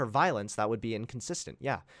banned for violence, that would be inconsistent.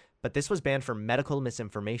 Yeah, but this was banned for medical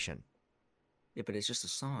misinformation. Yeah, but it's just a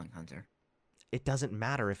song, Hunter. It doesn't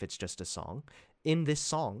matter if it's just a song. In this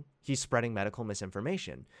song, he's spreading medical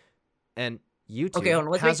misinformation, and YouTube hold on,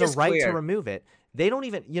 let's has make a this right to clear. remove it. They don't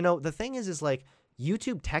even, the thing is like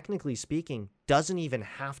YouTube, technically speaking, doesn't even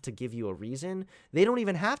have to give you a reason. They don't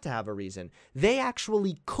even have to have a reason. They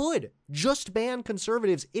actually could just ban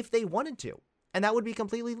conservatives if they wanted to, and that would be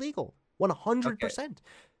completely legal, 100%.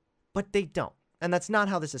 But they don't, and that's not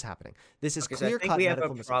how this is happening. This is So I clear-cut think we have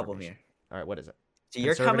medical a problem misinformation. here. All right, what is it? So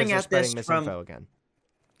you're Conservatives coming are at spreading this misinfo from again.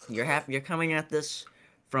 you're coming at this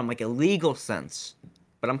from like a legal sense,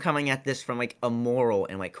 but I'm coming at this from like a moral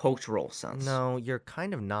and like cultural sense. No, you're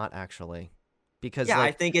kind of not actually, because Yeah, I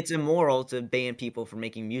like, think it's immoral to ban people for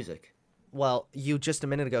making music. well, you just a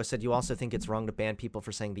minute ago said you also think it's wrong to ban people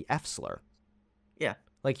for saying the F slur. Yeah.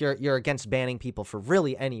 Like you're against banning people for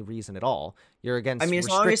really any reason at all. You're against. I mean, as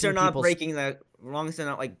long as they're restricting not people's- breaking the, as long as they're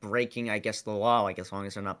not like breaking, I guess, the law. Like as long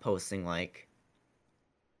as they're not posting like.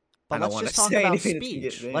 I But don't let's wanna just talk say about anything that's gonna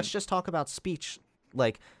get speech. banned. Let's just talk about speech.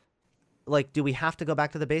 Like, do we have to go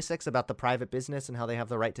back to the basics about the private business and how they have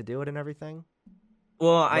the right to do it and everything?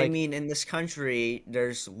 Well, I Like- mean, in this country,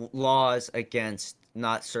 there's laws against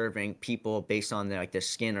not serving people based on their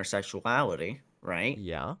skin or sexuality, right?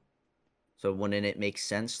 Yeah. So wouldn't it make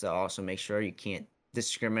sense to also make sure you can't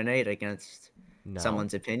discriminate against No.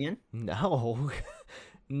 someone's opinion? No.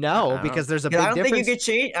 No, I because don't- there's a 'cause big I don't difference. think you could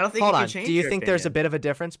change. I don't think Hold you on. could change. Do you your think there's a opinion. bit of a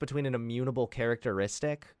difference between an immutable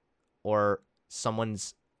characteristic or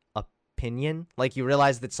someone's opinion? Like you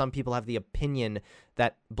realize that some people have the opinion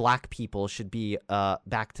that black people should be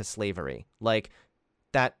back to slavery. Like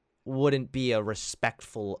that wouldn't be a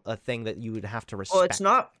thing that you would have to respect.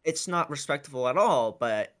 Well, it's not respectable at all.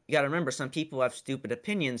 But you got to remember, some people have stupid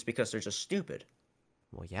opinions because they're just stupid.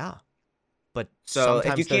 Well, yeah. But So, if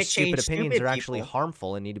sometimes you those can't stupid change opinions stupid are actually people-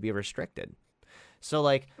 harmful and need to be restricted. So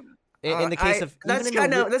like In the case of that's even in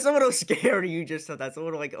kind the of that's a little scary. You just said that's a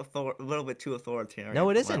little like a little bit too authoritarian. No,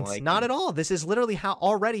 it for my isn't. Not liking. at all. This is literally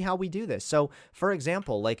how we do this. So, for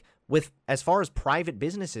example, like with as far as private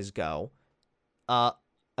businesses go,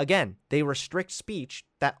 again, they restrict speech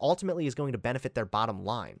that ultimately is going to benefit their bottom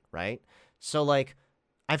line, right? So, like,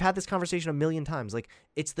 I've had this conversation a million times. Like,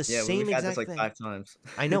 it's the Yeah, same we've had exact this like thing. 5 times.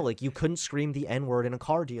 I know, like, you couldn't scream the N-word in a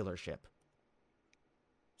car dealership.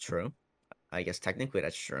 True. I guess technically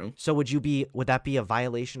that's true. So would that be a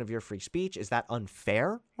violation of your free speech? Is that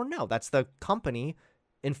unfair? Or no, that's the company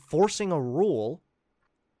enforcing a rule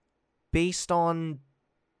based on.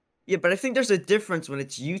 Yeah, but I think there's a difference when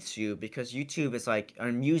it's YouTube because YouTube is like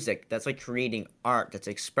on music. That's like creating art. That's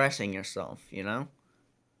expressing yourself. You know.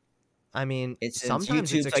 I mean, It's since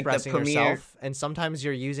sometimes it's YouTube's like the expressing premier. yourself, and sometimes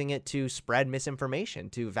you're using it to spread misinformation,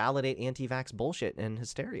 to validate anti-vax bullshit and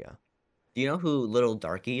hysteria. Do you know who Little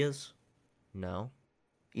Darky is? No.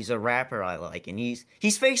 He's a rapper I like, and he's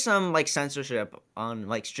faced some like censorship on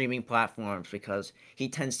like streaming platforms because he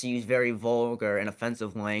tends to use very vulgar and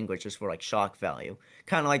offensive language just for like shock value,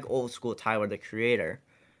 kind of like old school Tyler the Creator.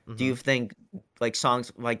 Do Mm-hmm. you think like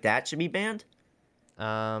songs like that should be banned?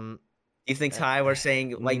 Um. Do you think uh, Tyler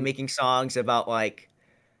saying like n- making songs about like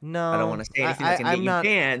I don't want No, to say anything that's gonna get I'm you not.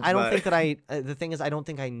 banned, I don't but think that the thing is, I don't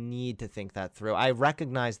think I need to think that through. I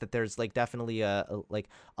recognize that there's like definitely like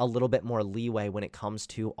a little bit more leeway when it comes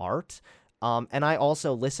to art. And I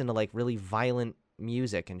also listen to like really violent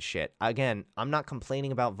music and shit. Again, I'm not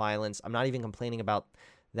complaining about violence. I'm not even complaining about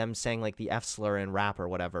them saying like the F slur in rap or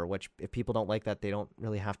whatever, which if people don't like that, they don't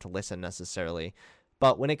really have to listen necessarily.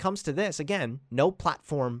 But when it comes to this, again, no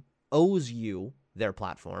platform owes you their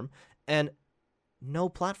platform. And no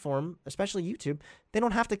platform, especially YouTube, they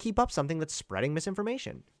don't have to keep up something that's spreading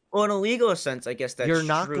misinformation. well, in a legal sense, I guess that's You're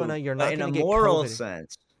not true. gonna But in a get moral COVID.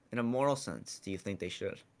 sense, do you think they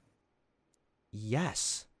should?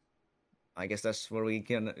 Yes. I guess that's where we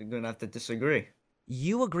gonna have to disagree.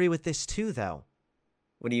 You agree with this too, though.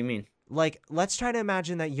 What do you mean? Like, let's try to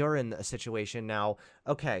imagine that you're in a situation now.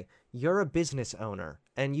 Okay, you're a business owner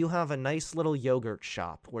and you have a nice little yogurt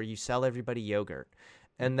shop where you sell everybody yogurt.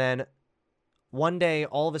 And then one day,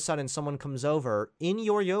 all of a sudden, someone comes over in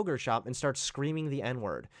your yogurt shop and starts screaming the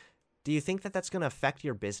N-word. Do you think that that's going to affect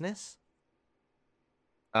your business?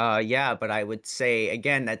 Yeah, but I would say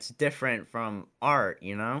again that's different from art,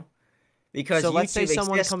 you know? Because So let's say YouTube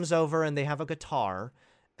someone exists. comes over and they have a guitar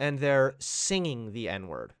and they're singing the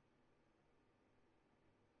N-word.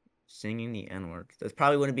 Singing the N-word. That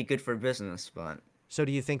probably wouldn't be good for business, but So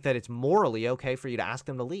do you think that it's morally okay for you to ask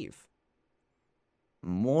them to leave?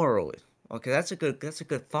 morally. Okay, that's a good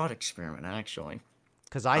thought experiment actually.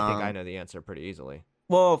 Because I think I Um, know the answer pretty easily.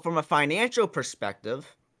 well, from a financial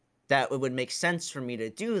perspective, that it would make sense for me to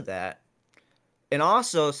do that. And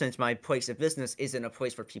also, since my place of business isn't a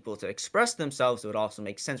place for people to express themselves, it would also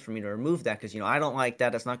make sense for me to remove that because I don't like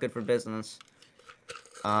that. That's not good for business.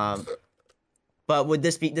 Um, but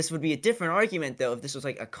this would be a different argument though if this was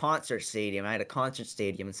like a concert stadium. I had a concert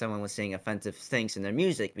stadium and someone was saying offensive things in their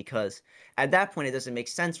music because at that point it doesn't make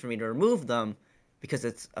sense for me to remove them because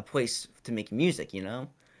it's a place to make music, you know?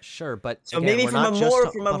 Sure, but So again, maybe we're from not a just.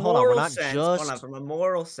 moral from a But hold on, we're moral not sense, just. from a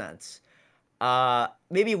moral sense,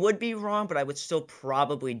 maybe it would be wrong, but I would still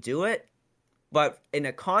probably do it. But in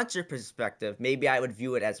a concert perspective, maybe I would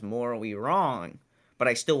view it as morally wrong, but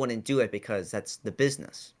I still wouldn't do it because that's the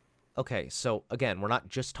business. Okay, so again, we're not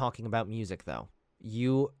just talking about music, though.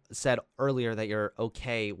 You said earlier that you're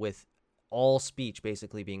okay with all speech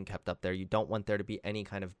basically being kept up there. You don't want there to be any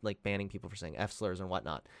kind of like banning people for saying F slurs and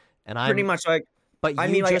whatnot. And Pretty much like but I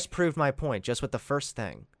you mean, like just proved my point just with the first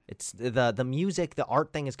thing. It's the music, the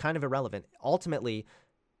art thing is kind of irrelevant. Ultimately,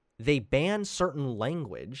 they ban certain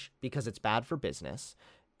language because it's bad for business.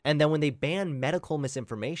 And then when they ban medical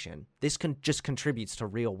misinformation, this just contributes to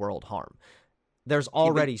real world harm. There's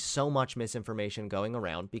already so much misinformation going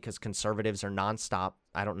around because conservatives are nonstop,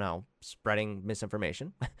 I don't know, spreading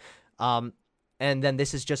misinformation. And then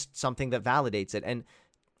this is just something that validates it. And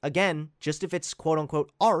again, just if it's quote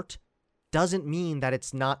unquote art doesn't mean that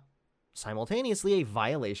it's not simultaneously a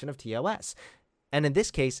violation of TOS. And in this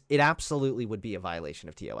case, it absolutely would be a violation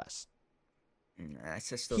of TOS. I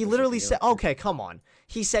still He literally disagree said, okay, come on.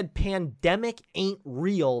 He said pandemic ain't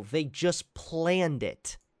real. They just planned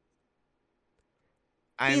it.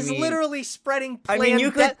 He's mean, literally spreading I planned mean,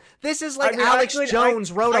 you could. This is like I mean, Alex I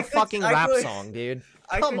Jones wrote I a fucking I rap could- song, dude.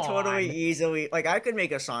 I Come could totally on. easily I could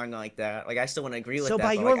make a song like that. Like I still wouldn't agree with So that.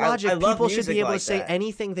 by but, your like, logic, I love people should music be able to like say that.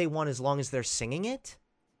 anything they want as long as they're singing it?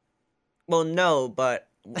 Well, no, but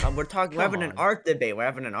we're talking. We're Come having an on. art debate. We're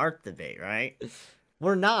having an art debate, right?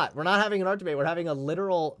 We're not having an art debate. We're having a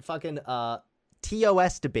literal fucking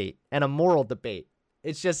TOS debate and a moral debate.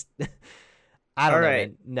 It's just I don't know. Alright.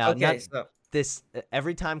 Man. No, Okay, not so this.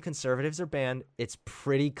 Every time conservatives are banned, it's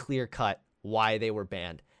pretty clear cut why they were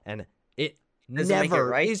banned, and it Doesn't make it never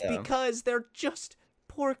right, is though. because they're just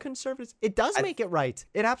poor conservatives. It does make it right.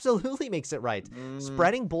 It absolutely makes it right.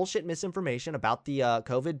 Spreading bullshit misinformation about the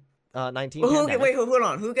COVID 19 pandemic. wait, hold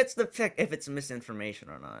on. Who gets to pick if it's misinformation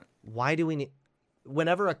or not? Why do we need?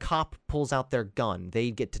 Whenever a cop pulls out their gun,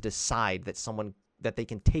 they get to decide that they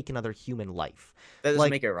can take another human life. That doesn't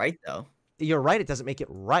Like, make it right, though. You're right. It doesn't make it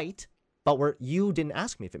right. But you didn't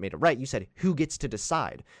ask me if it made it right. You said who gets to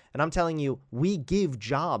decide. And I'm telling you, we give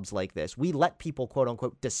jobs like this. We let people, quote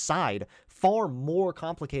unquote, decide far more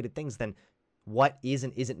complicated things than what is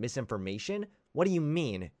and isn't misinformation. What do you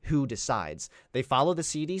mean, who decides? They follow the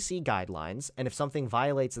CDC guidelines, and if something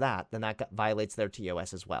violates that, then that violates their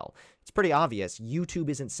TOS as well. It's pretty obvious. YouTube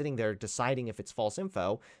isn't sitting there deciding if it's false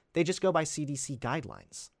info. They just go by CDC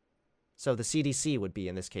guidelines. So the CDC would be,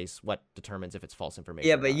 in this case, what determines if it's false information.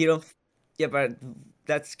 Yeah, or but not. you don't. Yeah, but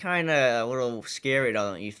that's kind of a little scary,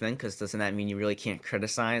 don't you think? Because doesn't that mean you really can't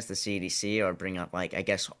criticize the CDC or bring up, like, I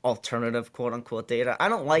guess, alternative quote unquote data? I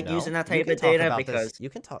don't like No, using that you type can of talk data about because this. You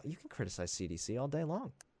can criticize CDC all day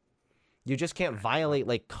long. You just can't violate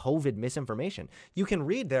like COVID misinformation. You can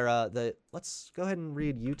read their let's go ahead and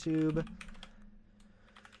read YouTube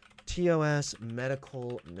TOS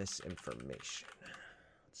medical misinformation.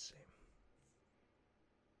 Let's see.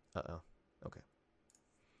 Uh-oh. Okay.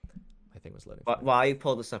 My thing was loading. while you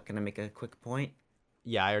pull this up, can I make a quick point?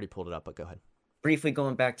 Yeah, I already pulled it up, but go ahead. Briefly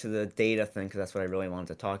going back to the data thing, because that's what I really wanted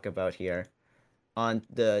to talk about here. On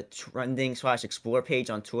the trending/explore page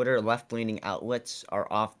on Twitter, left-leaning outlets are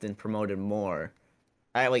often promoted more,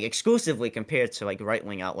 like exclusively compared to like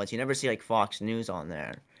right-wing outlets. You never see like Fox News on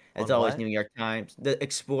there. It's On always what? New York Times. The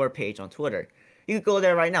explore page on Twitter. You could go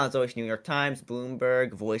there right now. It's always New York Times,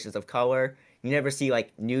 Bloomberg, Voices of Color. You never see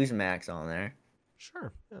like Newsmax on there.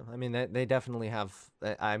 Sure. Yeah, I mean, they definitely have.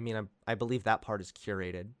 I mean, I believe that part is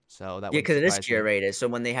curated, so that Yeah, would because it is surprise me. curated. So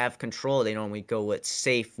when they have control, they normally go with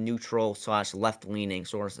safe, neutral/left-leaning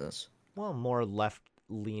sources. Well, more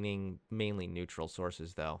left-leaning, mainly neutral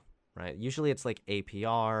sources, though, right? Usually it's like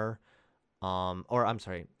APR, or I'm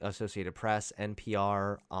sorry, Associated Press,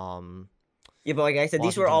 NPR. Yeah, but like I said,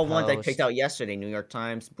 these were Washington all ones I Post. picked out yesterday. New York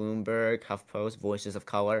Times, Bloomberg, HuffPost, Voices of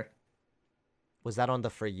Color. Was that on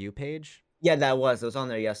the For You page? Yeah, that was. It was on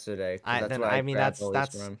there yesterday. 'Cause that's where I mean, grabbed all these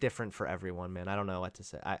that's from. different for everyone, man. I don't know what to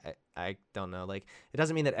say. I don't know. Like, it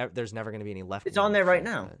doesn't mean that there's never going to be any left. It's on there right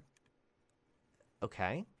now.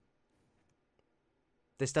 Okay.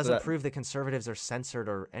 This doesn't that- prove that conservatives are censored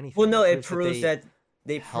or anything. Well, no, it proves proves that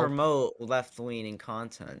they help- promote left-leaning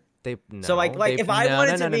content. They no, So, like, they, if I no,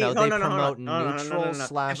 wanted no, to no, be- no, no, they no, no, hold promote on. No, no, no, no, no, neutral no.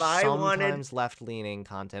 slash If I wanted- sometimes left-leaning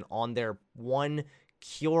content on their one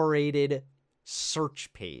curated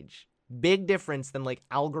search page. Big difference than like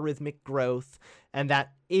algorithmic growth, and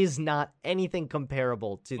that is not anything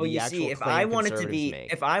comparable to Well, the you actual see, if claim I wanted to conservatives be,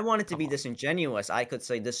 make. if I wanted to Come be on. disingenuous, I could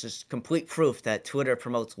say this is complete proof that Twitter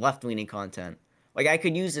promotes left-leaning content. Like I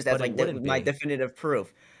could use this as But it like wouldn't my be. definitive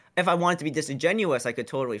proof. If I wanted to be disingenuous, I could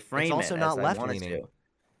totally frame It's also it not as I wanted left-leaning.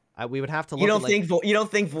 to. We would have to look You don't at, like, think you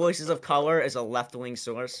don't think Voices of Color is a left-wing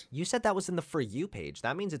source? you said that was in the For You page.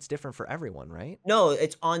 That means it's different for everyone, right? No,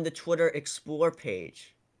 it's on the Twitter Explore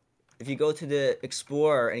page. If you go to the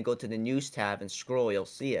Explorer and go to the News tab and scroll, you'll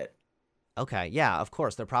see it. Okay, yeah, of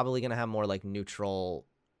course. They're probably going to have more like neutral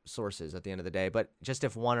sources at the end of the day, but just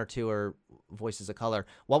if one or two are Voices of Color.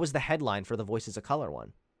 What was the headline for the Voices of Color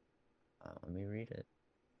one? Let me read it.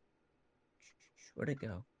 Where'd it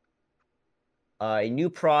go? A new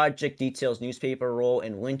project details newspaper role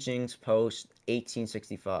in lynchings post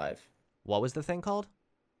 1865. What was the thing called?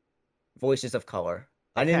 Voices of Color.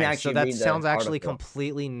 I didn't Okay, actually so that read the sounds actually article.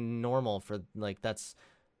 completely normal for like that's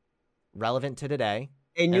relevant to today.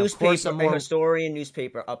 A and of course newspaper, a more- a historian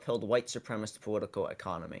newspaper upheld white supremacist political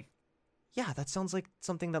economy. Yeah, that sounds like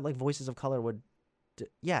something that like Voices of Color would.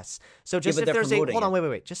 Yes. So just but if they're there's a promoting hold on, it.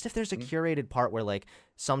 wait. Just if there's a curated part where like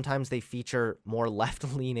sometimes they feature more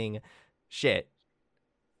left-leaning shit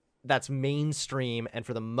that's mainstream, and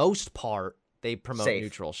for the most part they promote Safe.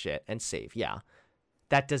 neutral shit and safe. Yeah.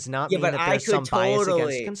 That does not Yeah, mean but that I there's some could bias against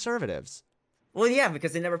totally- conservatives. Well, yeah,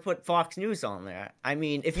 because they never put Fox News on there. I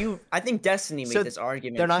mean, I think Destiny made So this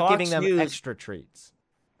argument. They're not Fox giving them News, extra treats.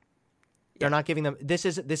 They're not giving them. This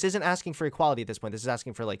isn't asking for equality at this point. This is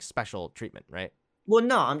asking for like special treatment, right? Well,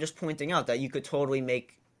 no, I'm just pointing out that you could totally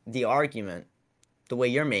make the argument the way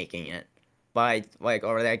you're making it. by like,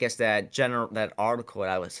 or I guess that article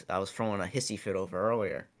that I was throwing a hissy fit over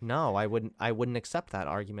earlier. No, I wouldn't accept that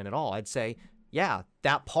argument at all. I'd say, yeah,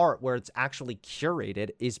 that part where it's actually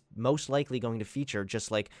curated is most likely going to feature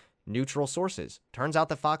just like neutral sources. Turns out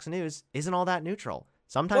that Fox News isn't all that neutral.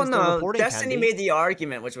 Sometimes Well, their no, reporting Destiny can be. made the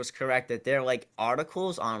argument, which was correct, that their like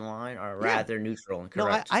articles online are Yeah. rather neutral and No,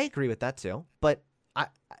 correct. I agree with that too. But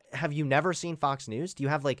have you never seen Fox News? Do you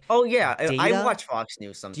have like Oh yeah, I data? watch Fox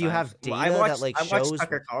News sometimes. Do you have Well, data that like I watch shows?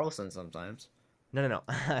 Tucker Carlson sometimes. No.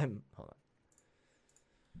 Hold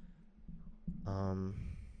on.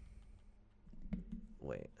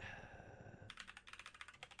 Wait.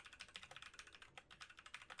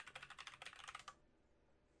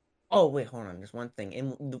 Oh wait, hold on. There's one thing.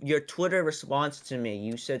 In your Twitter response to me,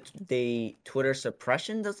 you said Twitter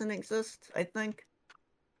suppression doesn't exist. I think.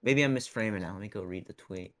 Maybe I'm misframing now. Let me go read the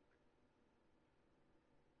tweet.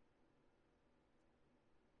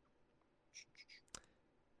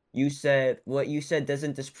 What you said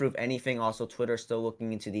doesn't disprove anything. Also, Twitter's still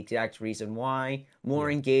looking into the exact reason why. More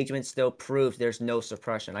Yeah. engagement still proves there's no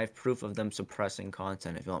suppression. I have proof of them suppressing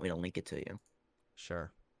content if you want me to link it to you.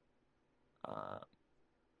 Sure. Uh,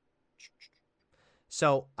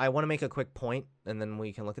 So I want to make a quick point, and then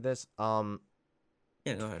we can look at this. yeah,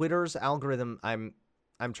 go ahead. Twitter's algorithm.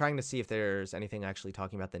 I'm trying to see if there's anything actually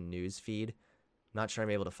talking about the news feed. Not sure I'm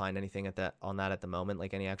able to find anything on that at the moment,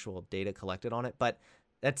 like any actual data collected on it. But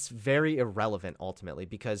that's very irrelevant ultimately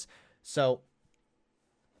because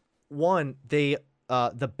one, the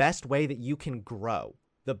best way that you can grow,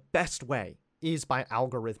 the best way is by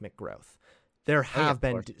algorithmic growth. There have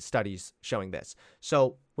been studies showing this.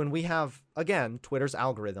 So when we have, again, Twitter's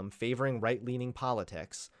algorithm favoring right-leaning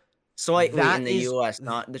politics. Slightly that in the is- U.S.,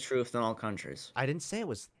 not the truth in all countries. I didn't say it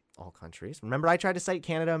was all countries. Remember, I tried to cite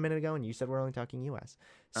Canada a minute ago, and you said we're only talking U.S.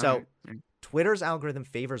 So Alright. Twitter's algorithm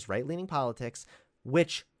favors right-leaning politics,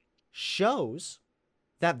 which shows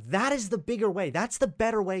that is the bigger way. That's the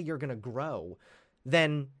better way you're going to grow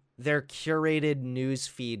than their curated news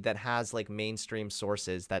feed that has like mainstream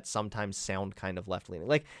sources that sometimes sound kind of left-leaning.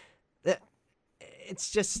 Like, it's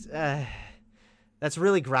just that's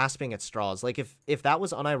really grasping at straws. Like if that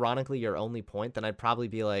was unironically your only point, then I'd probably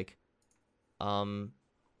be like, Well,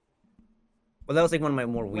 that was like one of my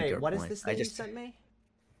more weaker wait, what is points. this thing you sent me?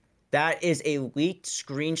 That is a leaked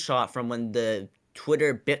screenshot from when the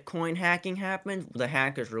Twitter Bitcoin hacking happened. The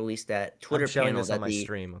hackers released that Twitter I'm showing panel this on my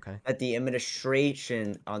stream, okay? that the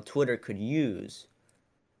administration on Twitter could use.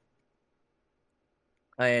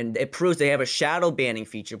 And it proves they have a shadow banning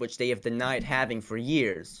feature, which they have denied having for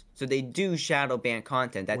years. So they do shadow ban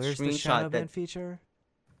content. That Where's the screenshot shadow that ban feature?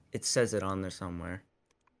 it says it on there somewhere.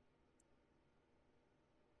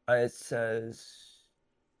 It says.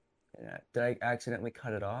 Did I accidentally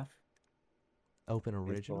cut it off? Open pull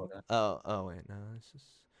original. it Oh wait, no, this is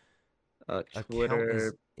account is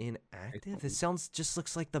Twitter. inactive. This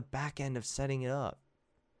looks like the back end of setting it up.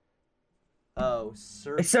 Oh,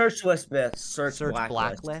 search Search list best. Search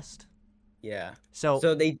blacklist. Yeah. So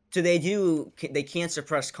They can't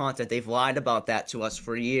suppress content. They've lied about that to us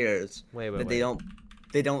for years. wait. That they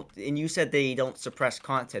don't. And you said they don't suppress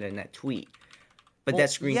content in that tweet, but Well, that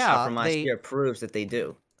screenshot yeah, from last year proves that they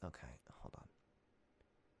do. Okay, hold on.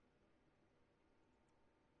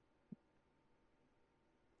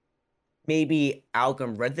 Maybe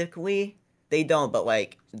algorithmically they don't, but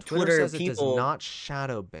like Twitter says people. it does not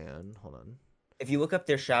shadow ban. Hold on. If you look up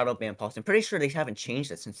their shadow ban policy, I'm pretty sure they haven't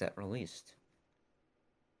changed it since that released.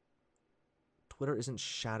 Twitter isn't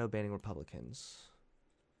shadow banning Republicans.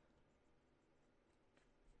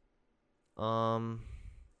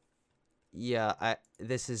 Yeah,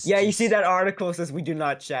 this is Yeah, you just- see that article says we do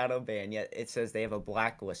not shadow ban, yet it says they have a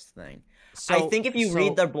blacklist thing. I So- think if you so-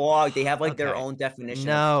 read their blog, they have like their okay. own definition.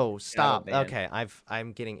 No, stop. ban. Okay,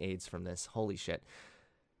 I'm getting AIDS from this. Holy shit.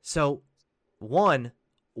 So, one,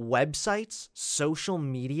 websites, social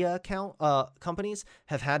media companies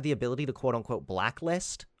have had the ability to quote unquote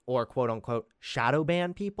blacklist or quote unquote shadow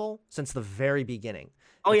ban people since the very beginning.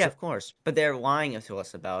 Oh yeah, It's of course. But they're lying to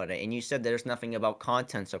us about it, and you said there's nothing about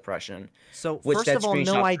content suppression. So Which first that of all, no,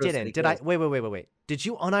 screenshot I proves that didn't. it Did I? is. Wait. Did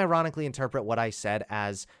you unironically interpret what I said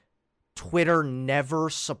as Twitter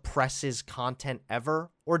never suppresses content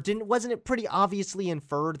ever, or wasn't it pretty obviously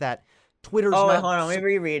inferred that Twitter's Oh, wait, not? hold on. Let me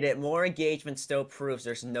reread it. More engagement still proves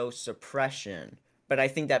there's no suppression. But I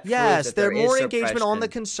think that proves Yes, that there's there is more engagement on the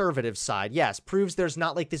suppression. conservative side. Yes, proves there's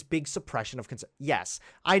not like this big suppression of Yes,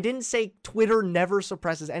 I didn't say Twitter never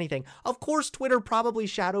suppresses anything. Of course, Twitter probably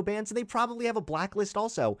shadow bans, and they probably have a blacklist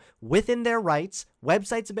also within their rights.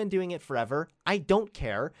 Websites have been doing it forever. I don't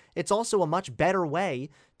care. It's also a much better way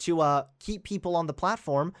to keep people on the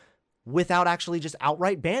platform. without actually just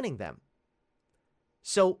outright banning them.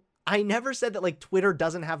 So I never said that like Twitter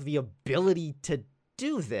doesn't have the ability to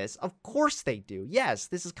do this. Of course they do. Yes,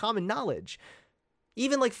 this is common knowledge.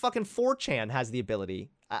 Even like fucking 4chan has the ability.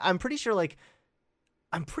 I'm pretty sure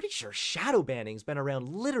shadow banning's been around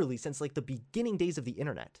literally since like the beginning days of the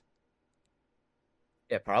internet.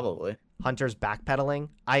 Yeah, probably. Hunter's backpedaling.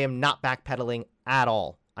 I am not backpedaling at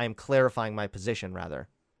all. I am clarifying my position, rather.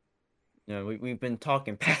 Yeah, we've been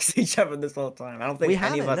talking past each other this whole time. I don't think We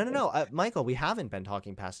any haven't. of us. No. Michael, we haven't been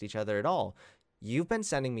talking past each other at all. You've been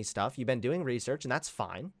sending me stuff. You've been doing research, and that's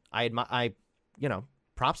fine.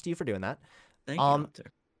 Props to you for doing that. Thank you,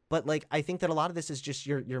 Hunter. But like, I think that a lot of this is just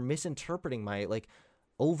you're misinterpreting my like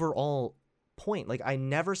overall point. Like, I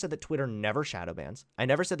never said that Twitter never shadow bans. I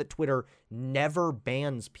never said that Twitter never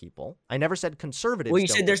bans people. I never said conservatives. Well, you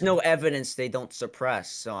don't said there's ban no evidence they don't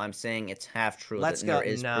suppress, so I'm saying it's half true. Let's that go. There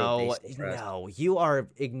is No, proof they suppress. no. You are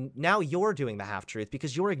now you're doing the half truth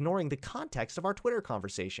because you're ignoring the context of our Twitter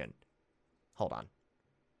conversation. Hold on.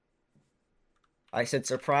 I said,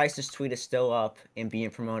 surprised this tweet is still up and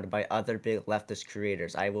being promoted by other big leftist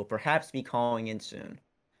creators. I will perhaps be calling in soon.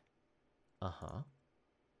 Uh-huh.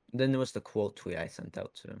 Then there was the quote tweet I sent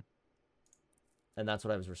out to him. And that's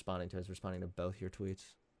what I was responding to. I was responding to both your tweets.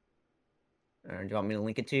 Do you want me to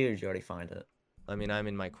link it to you, or did you already find it? I mean, I'm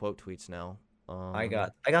in my quote tweets now. I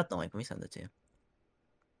got the link. Let me send it to you.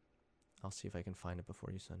 I'll see if I can find it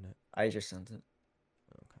before you send it. I just sent it.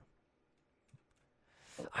 Okay.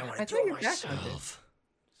 I want I to thought do you were it back on myself.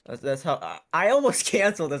 That's how I almost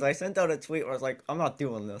canceled this. I sent out a tweet where I was like, I'm not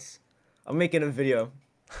doing this. I'm making a video.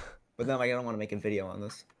 But then I don't want to make a video on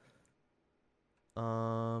this.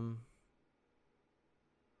 I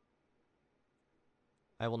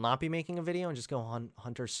will not be making a video and just go on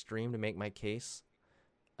Hunter's stream to make my case.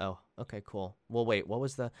 Oh, okay, cool. Well, wait, what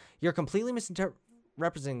was the... You're completely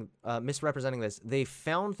misrepresenting this. They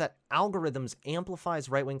found that algorithms amplifies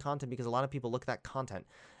right-wing content because a lot of people look at that content.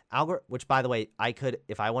 Which, by the way, I could,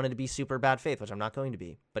 if I wanted to be super bad faith, which I'm not going to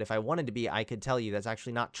be, but if I wanted to be, I could tell you that's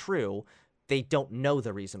actually not true. They don't know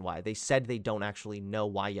the reason why. They said they don't actually know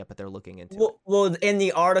why yet, but they're looking into it. Well, in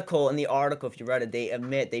the article, if you read it,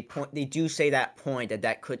 they do say that point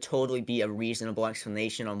that could totally be a reasonable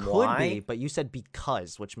explanation on why. Could be, but you said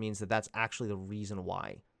because, which means that that's actually the reason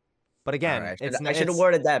why. But again, Right, I should have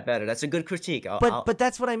worded that better. That's a good critique. But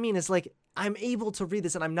that's what I mean. Is like I'm able to read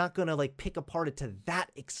this, and I'm not gonna like pick apart it to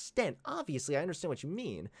that extent. Obviously, I understand what you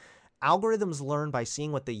mean. Algorithms learn by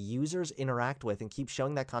seeing what the users interact with and keep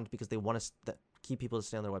showing that content because they want to keep people to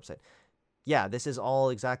stay on their website. Yeah, this is all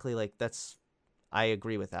exactly like that's. I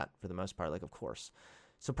agree with that for the most part. Like, of course.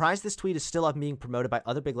 Surprised this tweet is still up and being promoted by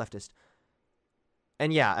other big leftists.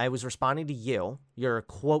 And yeah, I was responding to you, your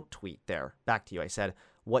quote tweet there. Back to you. I said,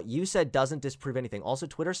 what you said doesn't disprove anything. Also,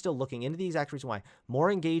 Twitter's still looking into the exact reason why.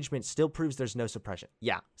 More engagement still proves there's no suppression.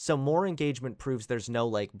 Yeah, so more engagement proves there's no,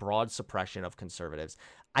 like, broad suppression of conservatives.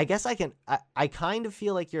 I guess I kind of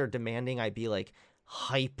feel like you're demanding I be, like,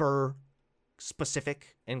 hyper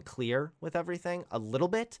specific and clear with everything a little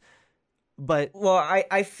bit. But... Well,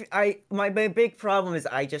 my big problem is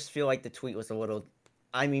I just feel like the tweet was a little...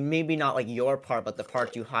 I mean, maybe not like your part, but the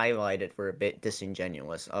part you highlighted were a bit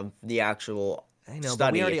disingenuous of the actual... I know,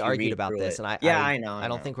 but we already argued about this, and I know. I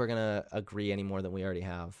don't think we're gonna agree any more than we already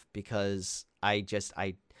have because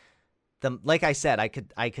like I said, I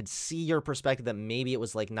could see your perspective that maybe it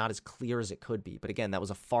was like not as clear as it could be, but again, that was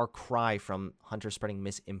a far cry from Hunter spreading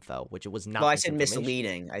misinfo, which it was not. Well, I said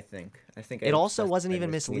misleading. I think it also wasn't even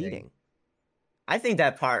misleading. I think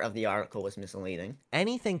that part of the article was misleading.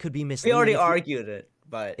 Anything could be misleading. We already argued it,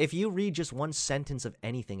 but if you read just one sentence of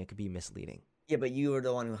anything, it could be misleading. Yeah, but you were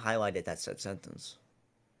the one who highlighted that said sentence.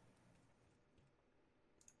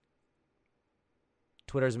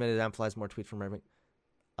 Twitter's admitted it amplifies more tweets from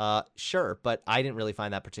right. Sure, but I didn't really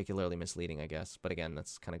find that particularly misleading, I guess. But again,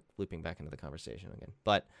 that's kind of looping back into the conversation again.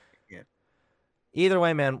 But yeah. Either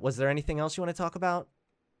way, man, was there anything else you want to talk about?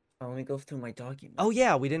 Let me go through my document. Oh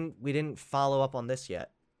yeah, we didn't follow up on this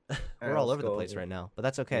yet. We're all over the place right now, but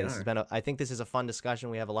that's okay. We this has been I think this is a fun discussion.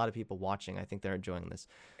 We have a lot of people watching. I think they're enjoying this.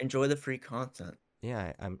 Enjoy the free content.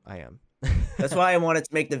 Yeah, I am. That's why I wanted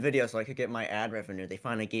to make the video so I could get my ad revenue. They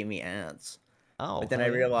finally gave me ads. Oh. But then I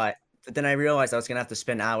realized I was gonna have to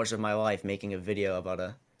spend hours of my life making a video about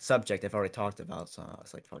a subject I've already talked about. So I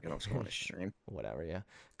was like, fuck it, I'm just going to stream. Whatever, yeah.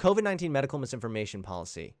 COVID-19 medical misinformation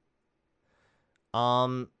policy.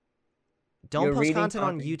 Don't post content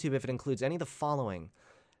on YouTube if it includes any of the following.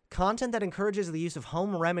 Content that encourages the use of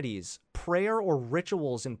home remedies, prayer, or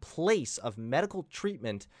rituals in place of medical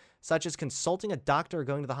treatment, such as consulting a doctor or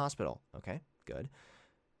going to the hospital. Okay, good.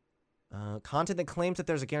 Content that claims that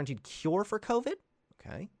there's a guaranteed cure for COVID.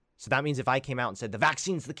 Okay. So that means if I came out and said the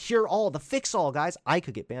vaccine's the cure all, the fix all, guys, I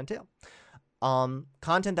could get banned too.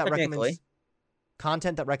 Content that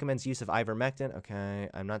recommends use of ivermectin. Okay,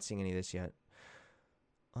 I'm not seeing any of this yet.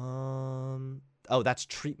 Oh, that's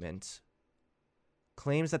treatment.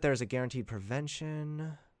 Claims that there's a guaranteed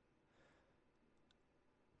prevention.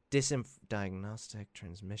 Diagnostic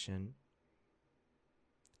transmission.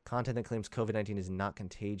 Content that claims COVID-19 is not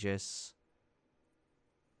contagious.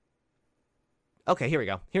 Okay, here we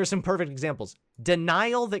go. Here's some perfect examples.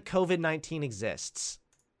 Denial that COVID-19 exists.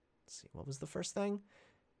 Let's see, what was the first thing?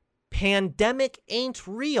 Pandemic ain't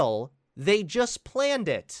real. They just planned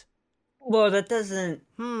it. Well, that doesn't.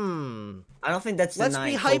 I don't think that's. Let's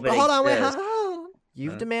be hyper. Hold on, wait.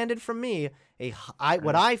 You've demanded from me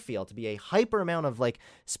what I feel to be a hyper amount of like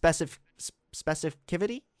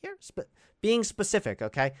specificity here, being specific.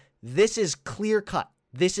 Okay, this is clear cut.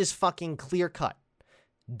 This is fucking clear cut.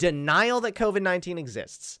 Denial that COVID-19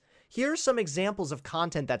 exists. Here's some examples of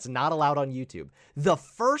content that's not allowed on YouTube. The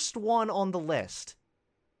first one on the list,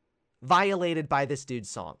 violated by this dude's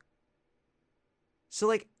song. So,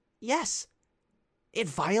 like, yes, it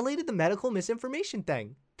violated the medical misinformation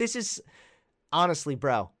thing. This is, honestly,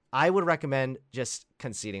 bro, I would recommend just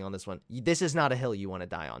conceding on this one. This is not a hill you want to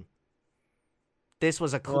die on. This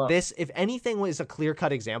was if anything was a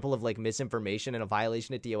clear-cut example of, like, misinformation and a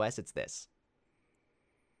violation of DOS, it's this.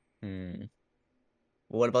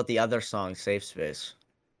 What about the other song, Safe Space?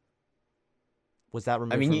 Was that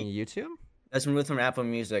removed from YouTube? That's removed from Apple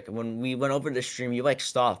Music. When we went over the stream, you like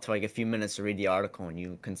stopped for like a few minutes to read the article, and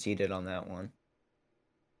you conceded on that one.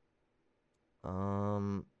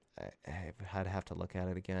 I'd have to look at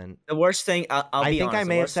it again. The worst thing, I think I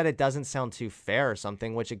may have said it doesn't sound too fair or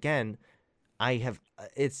something, which again,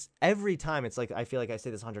 it's every time it's like, I feel like I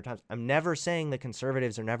say this 100 times. I'm never saying that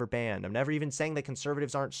conservatives are never banned. I'm never even saying that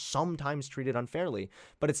conservatives aren't sometimes treated unfairly,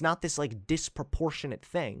 but it's not this like disproportionate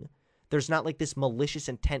thing. There's not like this malicious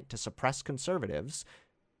intent to suppress conservatives.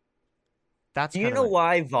 Do you know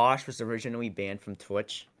why Vosh was originally banned from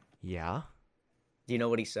Twitch? Yeah. Do you know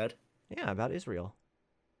what he said? Yeah, about Israel.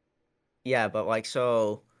 Yeah, but like,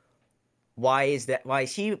 so why is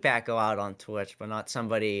he back allowed on Twitch, but not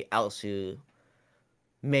somebody else who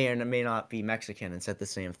may or may not be Mexican and said the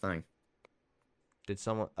same thing? Did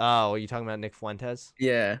someone? Oh, are you talking about Nick Fuentes?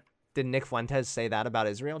 Yeah. Did Nick Fuentes say that about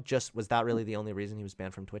Israel? Was that really the only reason he was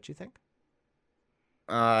banned from Twitch, you think?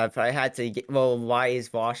 If I had to why is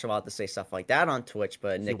Vosh allowed to say stuff like that on Twitch,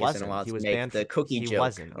 but Nick isn't allowed to make the cookie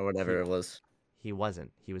joke or whatever it was? He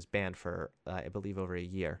wasn't. He was banned for, I believe, over a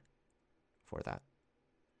year for that.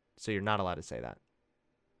 So you're not allowed to say that.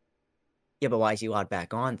 Yeah, but why is he allowed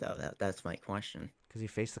back on, though? That's my question. Because he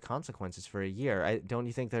faced the consequences for a year. Don't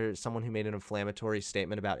you think there's someone who made an inflammatory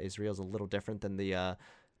statement about Israel is a little different than the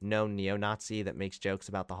known neo-Nazi that makes jokes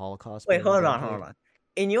about the Holocaust? Wait, hold on.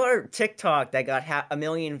 In your TikTok that got 1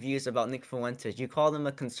 million views about Nick Fuentes, you called him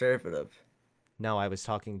a conservative. No, I was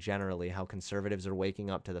talking generally how conservatives are waking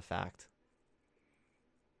up to the fact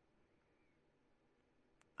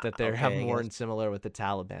that they have more in similar with the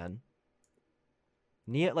Taliban.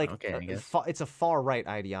 It's a far right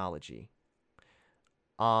ideology.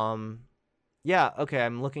 Yeah, okay,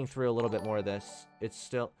 I'm looking through a little bit more of this. It's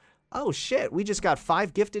still, oh shit, we just got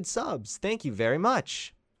 5 gifted subs. Thank you very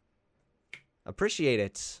much. Appreciate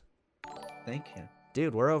it. Thank you.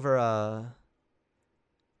 Dude, we're over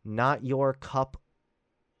not your cup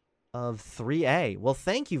of 3A. Well,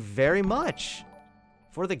 thank you very much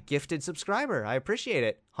for the gifted subscriber. I appreciate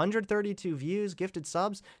it. 132 views, gifted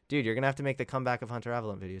subs. Dude, you're gonna have to make the comeback of Hunter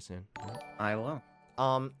Avalon video soon. I will.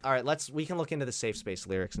 All right, we can look into the Safe Space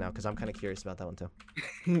lyrics now, because I'm kind of curious about that one too.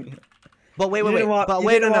 But wait.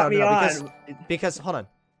 Because hold on.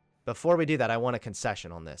 Before we do that, I want a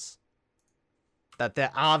concession on this.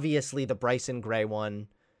 That obviously the Bryson Gray one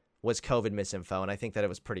was COVID misinfo, and I think that it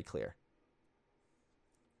was pretty clear.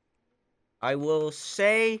 I will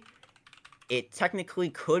say it technically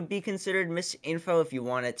could be considered misinfo if you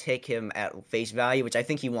want to take him at face value, which I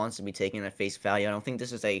think he wants to be taken at face value. I don't think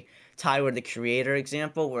this is a Tyler the Creator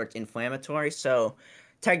example where it's inflammatory. So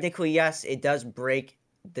technically, yes, it does break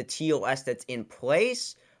the TOS that's in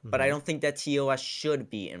place, but I don't think that TOS should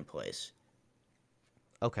be in place.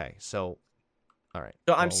 Okay, so, all right.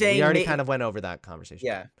 So I'm saying we already kind of went over that conversation.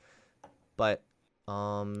 Yeah. But,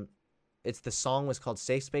 the song was called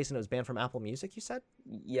Safe Space and it was banned from Apple Music, you said?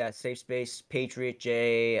 Yeah, Safe Space, Patriot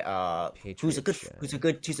J, who's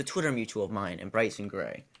a Twitter mutual of mine, and Bryson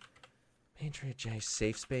Gray. Patriot J,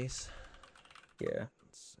 Safe Space. Yeah.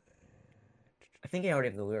 I think I already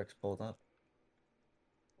have the lyrics pulled up.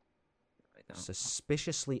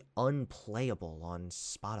 Suspiciously unplayable on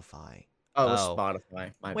Spotify. Oh, it was Oh.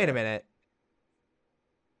 Spotify. My Wait a bad. minute.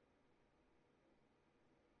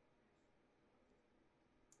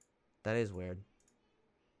 That is weird.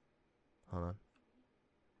 Hold on.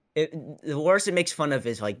 The worst it makes fun of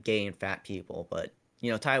is like gay and fat people, but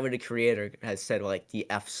you know, Tyler the Creator has said like the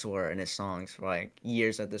F slur in his songs for like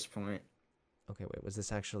years at this point. Okay, wait.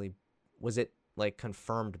 Was it like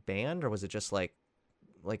confirmed banned, or was it just like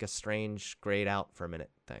a strange grayed out for a minute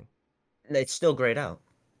thing? It's still grayed out.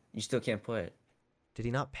 You still can't play it. Did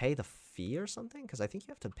he not pay the fee or something? Because I think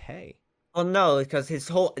you have to pay. Well, no, because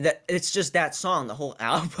it's just that song. The whole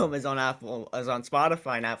album is on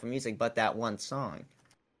Spotify and Apple Music, but that one song.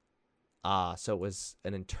 Ah, so it was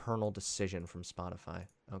an internal decision from Spotify.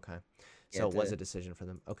 Okay. Yeah, So it it was did. a decision for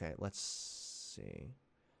them. Okay, let's see.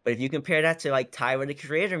 But if you compare that to like Tyler the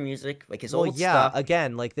Creator music, like his Well, old yeah, stuff,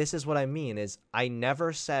 again, like this is what I mean is I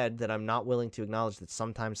never said that I'm not willing to acknowledge that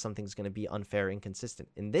sometimes something's going to be unfair, inconsistent.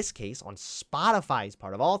 In this case, on Spotify's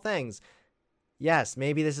part of all things, yes,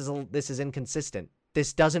 maybe this is inconsistent.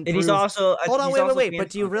 This doesn't and prove he's also Hold on, he's wait, also wait. banned But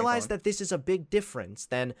do you from realize Python. that this is a big difference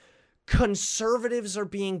than conservatives are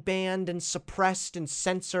being banned and suppressed and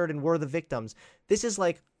censored and we're the victims? This is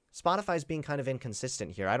like Spotify's being kind of inconsistent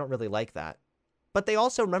here. I don't really like that. But they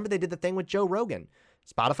also, remember, they did the thing with Joe Rogan.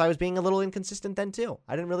 Spotify was being a little inconsistent then too.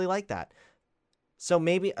 I didn't really like that. So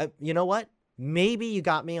maybe, you know what? Maybe you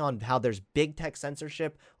got me on how there's big tech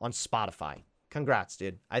censorship on Spotify. Congrats,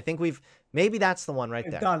 dude. I think maybe that's the one right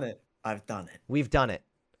there. done it. I've done it. We've done it.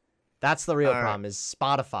 That's the real All right. problem is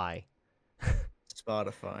Spotify.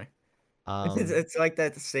 Spotify. Um, It's like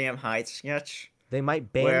that Sam Hyde sketch they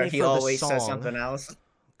might ban where me he for the always song. says something else.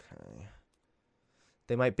 Okay.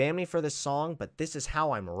 They might ban me for this song, but this is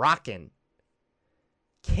how I'm rocking.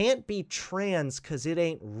 Can't be trans because it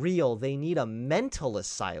ain't real. They need a mental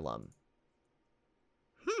asylum.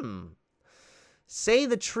 Say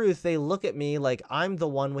the truth. They look at me like I'm the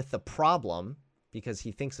one with the problem because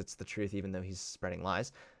he thinks it's the truth, even though he's spreading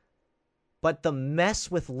lies. But the mess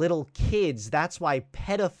with little kids, that's why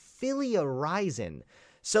pedophilia rising.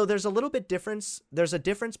 So there's a little bit difference. There's a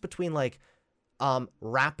difference between like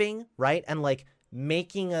rapping, right? And like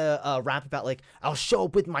making a rap about like, I'll show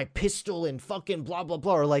up with my pistol and fucking blah, blah,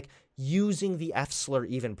 blah. Or like using the F slur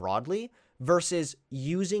even broadly versus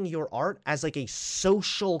using your art as like a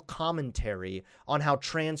social commentary on how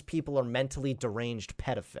trans people are mentally deranged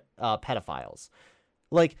pedophiles.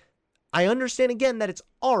 Like, I understand again that it's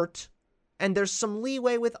art and there's some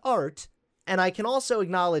leeway with art. And I can also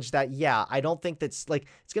acknowledge that, yeah, I don't think that's like,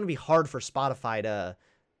 it's going to be hard for Spotify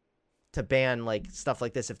to ban like stuff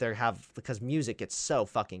like this if they because music gets so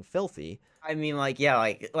fucking filthy. I mean, like, yeah,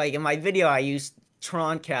 like in my video, I used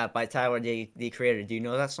Tron Cat by Tyler the Creator. Do you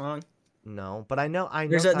know that song? No, but I know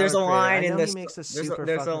There's Tyler a Creator. line I in know this. he makes a there's super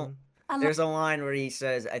there's fucking... there's a line where he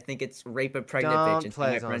says, "I think it's rape a pregnant bitch Don't and play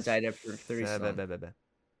my those. friend died after 3 Blah, blah, blah, blah.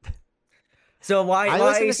 So why I why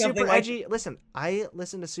listen to is something super like edgy. Listen, I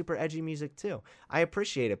listen to super edgy music too. I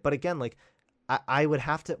appreciate it, but again, like we'd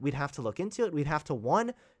have to look into it. We'd have to,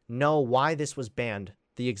 one, know why this was banned,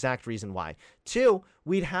 the exact reason why. Two,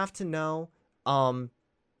 we'd have to know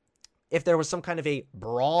if there was some kind of a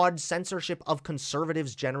broad censorship of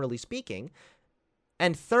conservatives, generally speaking.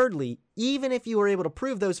 And thirdly, even if you were able to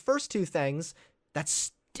prove those first two things, that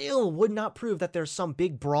still would not prove that there's some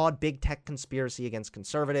big, broad, big tech conspiracy against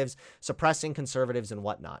conservatives, suppressing conservatives and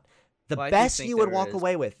whatnot. The Well, I do best think you would there walk is.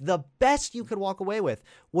 away with, the best you could walk away with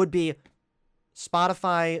would be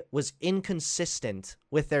Spotify was inconsistent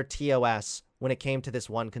with their TOS when it came to this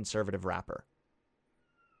one conservative rapper.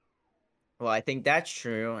 Well, I think that's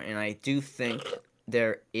true, and I do think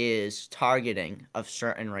there is targeting of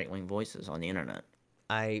certain right-wing voices on the internet.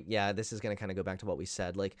 Yeah, this is going to kind of go back to what we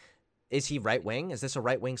said. Like, is he right-wing? Is this a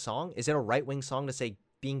right-wing song? Is it a right-wing song to say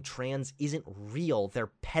being trans isn't real? They're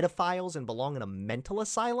pedophiles and belong in a mental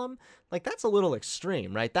asylum? Like, that's a little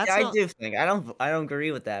extreme, right? That's Yeah, not... I do think I don't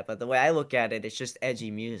agree with that, but the way I look at it, it's just edgy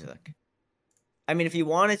music. I mean, if you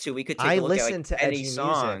wanted to, we could take I a look at listen like, to any edgy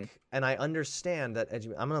song. music, and I understand that edgy...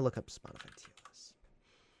 I'm going to look up Spotify TOS.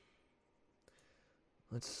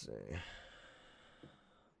 Let's see.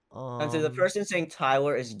 And to the person saying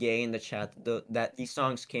Tyler is gay in the chat, that these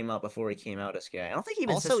songs came out before he came out as gay. I don't think he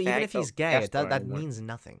even Also, says even fag if he's till gay, F-star that anymore. means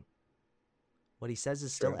nothing. What he says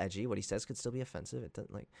is still True. edgy. What he says could still be offensive. It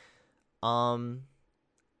doesn't like...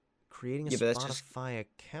 Creating a Yeah, but that's just- Spotify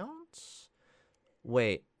account?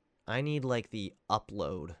 Wait, I need like the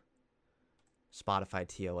upload Spotify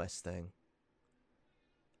TOS thing.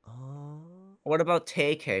 What about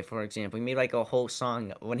Tay-K, for example? He made like a whole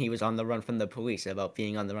song when he was on the run from the police about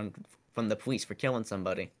being on the run from the police for killing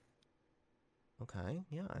somebody. Okay.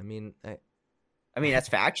 Yeah. I mean, I mean, that's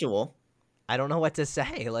factual. I don't know what to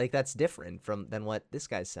say. Like, that's different than what this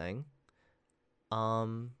guy's saying.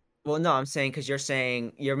 Um. Well, no, I'm saying because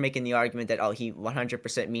you're making the argument that he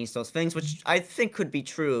 100% means those things, which I think could be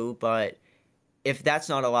true. But if that's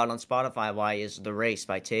not allowed on Spotify, why is "The Race"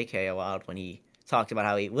 by TK allowed when he talked about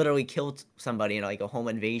how he literally killed somebody in like a home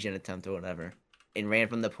invasion attempt or whatever, and ran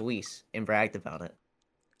from the police and bragged about it?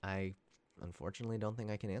 I unfortunately don't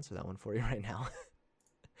think I can answer that one for you right now.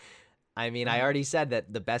 I mean, I already said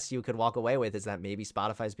that the best you could walk away with is that maybe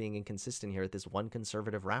Spotify's being inconsistent here with this one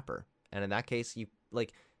conservative rapper, and in that case, you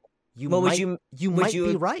Well, might would might you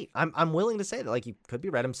be right. I'm willing to say that, like, you could be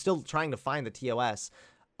right. I'm still trying to find the TOS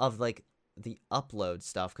of like the upload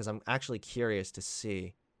stuff because I'm actually curious to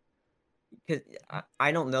see. Because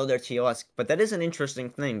I don't know their TOS, but that is an interesting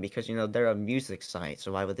thing because they're a music site,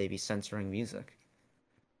 so why would they be censoring music?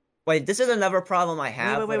 Wait, this is another problem I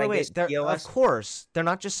have. Wait. Of TOS. course, they're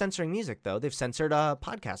not just censoring music though. They've censored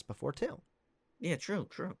podcasts before too. Yeah, true.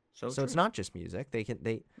 So It's not just music.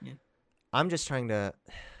 Yeah. I'm just trying to.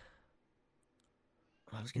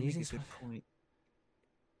 I was gonna make a good point.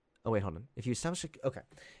 Oh wait, hold on. If you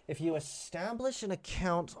establish an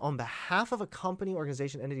account on behalf of a company,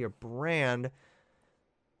 organization, entity, or brand,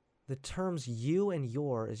 the terms "you" and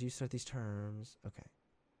 "your" as you start these terms. Okay.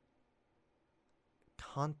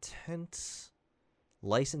 Content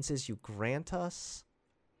licenses you grant us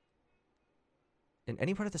in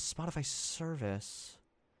any part of the Spotify service.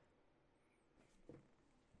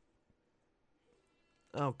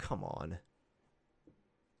 Oh, come on.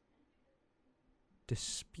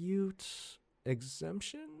 Dispute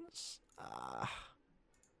exemptions?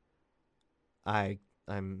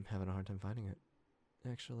 I'm having a hard time finding it,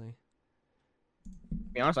 actually.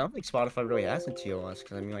 To be honest, I don't think Spotify really has a TOS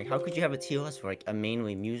because I mean, like, how could you have a TOS for like a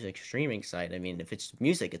mainly music streaming site? I mean, if it's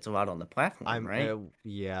music, it's allowed on the platform, right?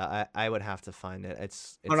 Yeah, I would have to find it.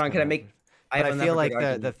 It's Hold on, can I make? But I feel like the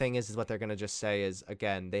argument. thing is what they're gonna just say is,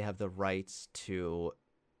 again, they have the rights to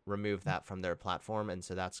remove that from their platform, and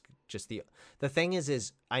so that's just the thing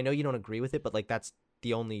is I know you don't agree with it, but like that's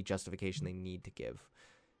the only justification they need to give.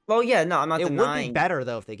 Well, yeah, no, I'm not It denying. would be better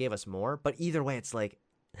though if they gave us more, but either way, it's like.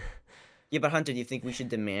 Yeah, but Hunter, do you think we should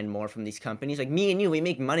demand more from these companies? Like me and you, we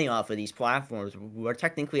make money off of these platforms. We're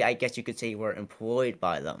technically, I guess you could say, we're employed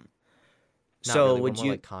by them. Not So really, we're would more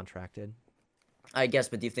you? like contracted? I guess,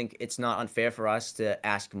 but do you think it's not unfair for us to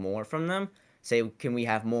ask more from them? Say, can we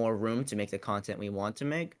have more room to make the content we want to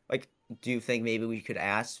make? Like, do you think maybe we could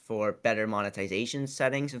ask for better monetization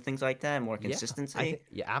settings and things like that, more consistency?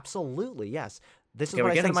 Yeah, absolutely, yes. This is Okay, what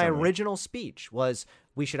we're I said in getting my somewhere. original speech was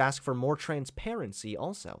we should ask for more transparency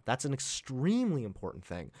also. That's an extremely important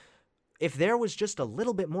thing. If there was just a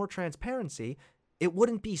little bit more transparency, it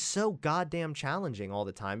wouldn't be so goddamn challenging all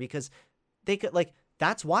the time because they could, like,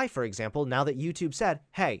 that's why, for example, now that YouTube said,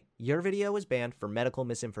 hey, your video is banned for medical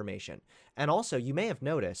misinformation. And also, you may have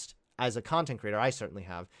noticed, as a content creator, I certainly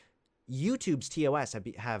have, YouTube's TOS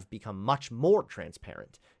have become much more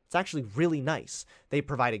transparent. It's actually really nice. They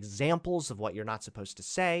provide examples of what you're not supposed to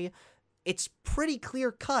say. It's pretty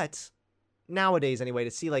clear cut nowadays, anyway,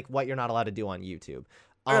 to see like what you're not allowed to do on YouTube.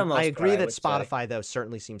 I agree that Spotify, though,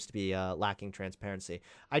 certainly seems to be lacking transparency.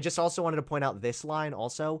 I just also wanted to point out this line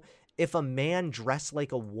also. If a man dressed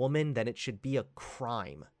like a woman, then it should be a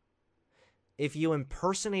crime. If you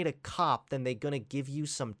impersonate a cop, then they're going to give you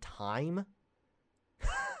some time.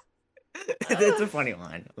 It's a funny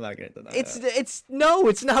line. I'm not gonna deny that. It's no,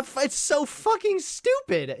 it's not. It's so fucking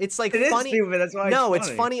stupid. It's like It is funny. stupid, that's why No, it's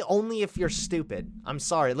it's funny only if you're stupid. I'm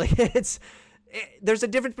sorry. Like there's a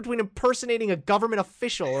difference between impersonating a government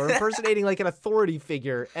official or impersonating like an authority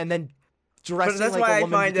figure and then But dressing that's like why a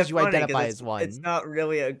woman I find because it you funny, identify 'cause as one. it's not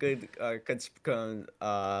really a good what's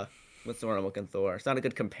the word I'm looking for? It's not a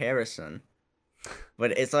good comparison.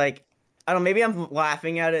 But it's like, I don't know, maybe I'm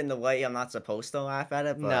laughing at it in the way I'm not supposed to laugh at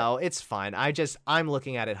it, but No, it's fine. I'm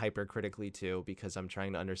looking at it hypercritically too because I'm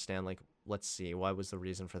trying to understand, like, let's see, what was the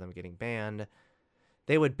reason for them getting banned?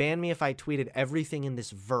 They would ban me if I tweeted everything in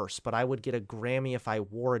this verse, but I would get a Grammy if I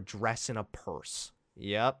wore a dress in a purse.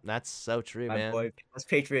 Yep, that's so true, my man. boy, that's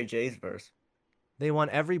Patriot J's verse. They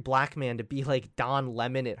want every black man to be like Don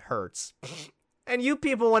Lemon, it hurts. And you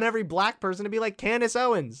people want every black person to be like Candace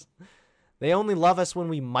Owens. They only love us when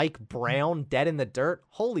we Mike Brown, dead in the dirt.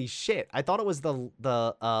 Holy shit. I thought it was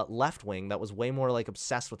the left wing that was way more like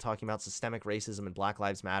obsessed with talking about systemic racism and Black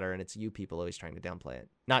Lives Matter, and it's you people always trying to downplay it.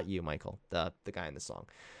 Not you, Michael, the guy in the song.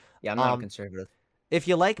 Yeah, I'm not a conservative. If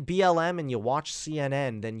you like BLM and you watch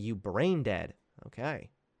CNN, then you brain dead. Okay.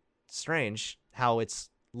 Strange how it's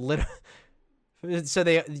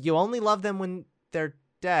so you only love them when they're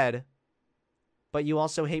dead, but you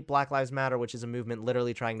also hate Black Lives Matter, which is a movement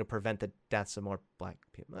literally trying to prevent the deaths of more black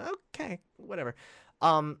people. Okay, whatever.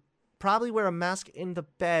 Probably wear a mask in the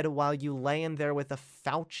bed while you lay in there with a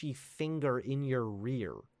Fauci finger in your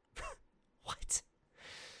rear. What?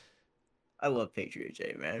 I love Patriot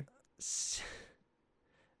J, man.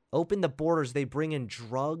 Open the borders. They bring in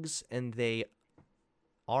drugs and they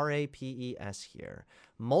RAPES here.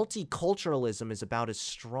 Multiculturalism is about as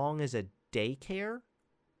strong as a daycare.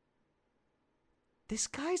 This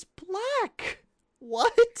guy's black.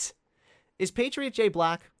 What? Is Patriot J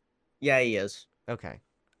black? Yeah, he is. Okay.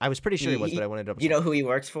 I was pretty sure he was, but I wanted to double check. You know who he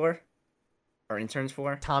works for? Or interns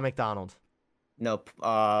for? Tom McDonald. No,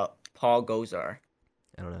 Paul Gosar.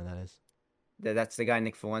 I don't know who that is. That's the guy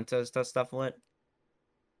Nick Fuentes does stuff with.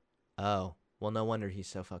 Oh. Well, no wonder he's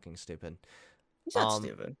so fucking stupid. He's not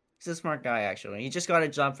stupid. He's a smart guy, actually. He just got a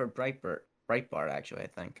job for Breitbart, actually, I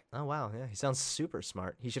think. Oh, wow. Yeah, he sounds super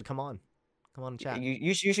smart. He should come on. Come on and chat.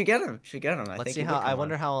 You should get him. You should get him. Let's see how. I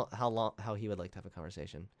wonder how he would like to have a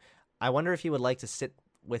conversation. I wonder if he would like to sit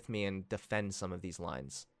with me and defend some of these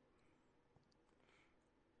lines.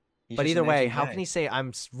 But either way, how can he say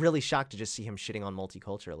I'm really shocked to just see him shitting on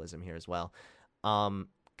multiculturalism here as well,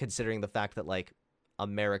 considering the fact that like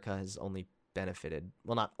America has only benefited,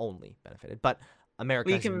 well, not only benefited, but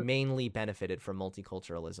America has mainly benefited from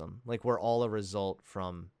multiculturalism. Like we're all a result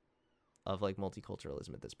of like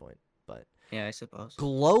multiculturalism at this point. But yeah, I suppose.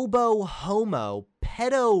 Globo homo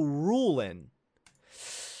pedo rulin'.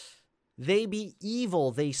 They be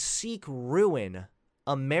evil. They seek ruin.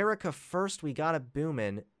 America first. We got it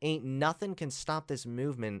boomin'. Ain't nothing can stop this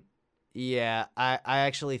movement. Yeah, I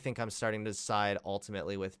actually think I'm starting to side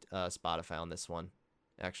ultimately with Spotify on this one.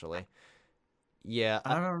 Actually, yeah.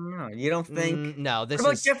 I don't know. You don't think? No, this what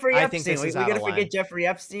about is. Jeffrey I Epstein? think this is We're out gonna of line. forget Jeffrey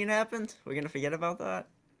Epstein happened. We're gonna forget about that.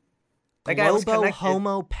 That guy was Globo connected.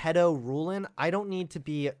 homo pedo rulin'. I don't need to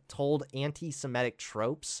be told anti-Semitic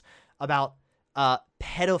tropes about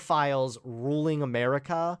pedophiles ruling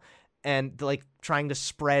America and like trying to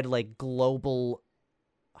spread like global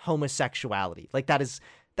homosexuality. Like that's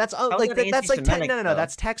that's like no,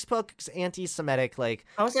 that's textbook anti-Semitic. Like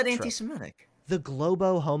how is that anti-Semitic? The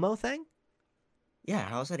Globo homo thing? Yeah,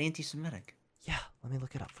 how is that anti-Semitic? Yeah, let me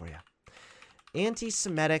look it up for you.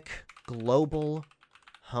 Anti-Semitic global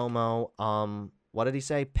homo. What did he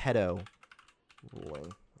say? Pedo ruling.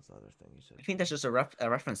 What's the other thing you said? I think that's just a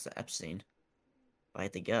reference to Epstein. If I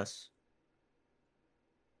had to guess.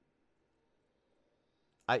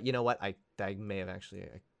 You know what? I may have actually.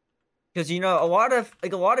 Because you know a lot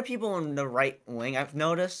of people in the right wing, I've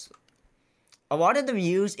noticed, a lot of them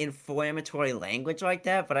use inflammatory language like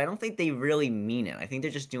that, but I don't think they really mean it. I think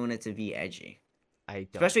they're just doing it to be edgy. I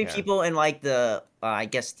don't Especially care. people in like the I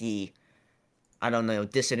guess the I don't know,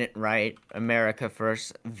 dissident right, America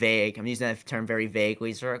first, vague. I'm using that term very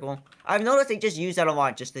vaguely, circle. I've noticed they just use that a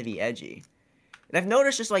lot just to be edgy. And I've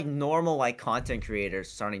noticed just like normal like content creators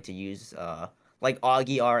starting to use like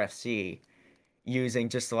Augie RFC using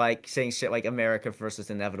just like saying shit like America first is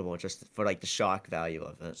inevitable just for like the shock value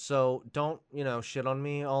of it. So don't, shit on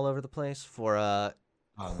me all over the place for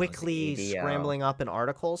quickly scrambling up an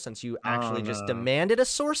article since you actually just demanded a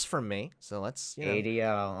source from me. So let's,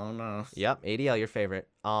 ADL, oh no. Yep, ADL, your favorite.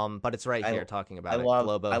 But it's right here talking about it.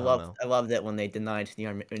 I loved it when they denied the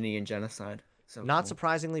Armenian genocide. So Not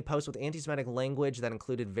surprisingly, posts with anti-Semitic language that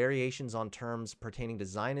included variations on terms pertaining to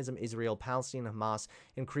Zionism, Israel, Palestine, and Hamas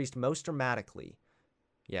increased most dramatically.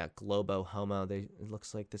 Yeah, Globo homo. It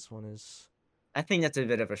looks like this one is. I think that's a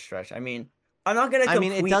bit of a stretch. I mean, I'm not gonna.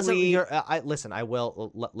 Completely... it doesn't. Listen. I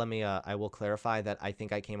will. Let me. I will clarify that I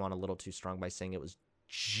think I came on a little too strong by saying it was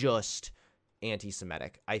just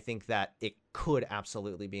anti-Semitic. I think that it could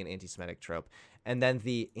absolutely be an anti-Semitic trope, and then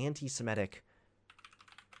the anti-Semitic.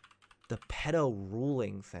 The pedo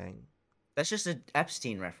ruling thing. That's just an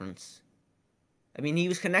Epstein reference. I mean, he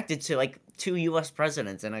was connected to like 2 U.S.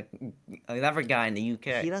 presidents and another guy in the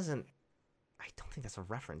UK. He doesn't. I don't think that's a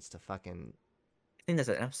reference to fucking. I think that's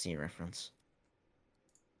an Epstein reference.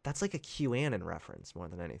 That's like a QAnon reference more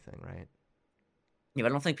than anything, right? Yeah, but I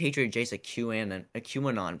don't think Patriot J's a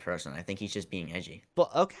QAnon person. I think he's just being edgy.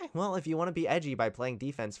 But okay, well, if you want to be edgy by playing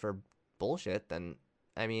defense for bullshit, then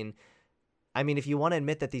I mean, if you want to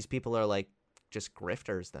admit that these people are like just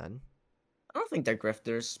grifters, then I don't think they're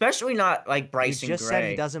grifters, especially not like Bryson Gray. He just said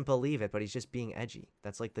he doesn't believe it, but he's just being edgy.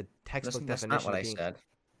 That's like the textbook definition. That's not what I said.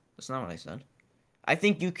 That's not what I said. I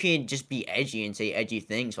think you can just be edgy and say edgy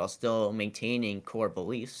things while still maintaining core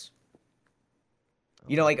beliefs.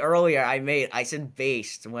 You know, like earlier I said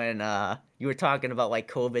based when you were talking about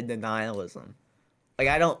like COVID denialism. Like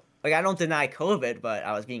I don't Like, I don't deny COVID, but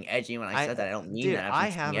I was being edgy when I said that. I don't mean dude, that. I I'm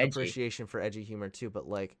just have being an edgy. appreciation for edgy humor too, but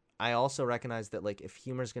like I also recognize that like if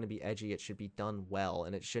humor's gonna be edgy, it should be done well,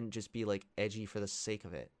 and it shouldn't just be like edgy for the sake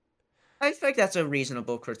of it. I think that's a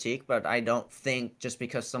reasonable critique, but I don't think just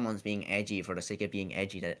because someone's being edgy for the sake of being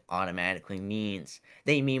edgy that automatically means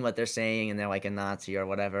they mean what they're saying and they're like a Nazi or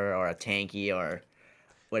whatever, or a tanky or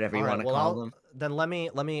whatever All you right, want to well call I'll them. then let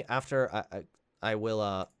me after I will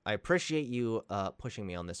I appreciate you pushing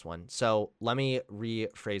me on this one. So let me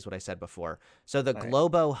rephrase what I said before. So the All right.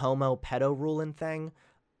 globo homo pedo ruling thing,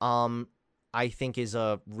 um, I think is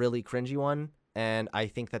a really cringy one, and I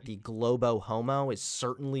think that the globo homo is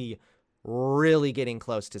certainly really getting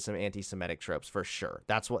close to some anti-Semitic tropes for sure.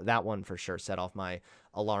 That's what that one for sure set off my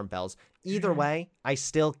alarm bells. Either way, I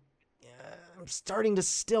still I'm starting to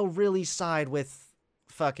still really side with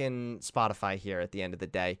fucking Spotify here at the end of the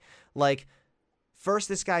day. Like, first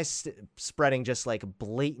this guy's spreading just like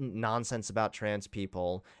blatant nonsense about trans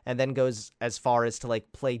people, and then goes as far as to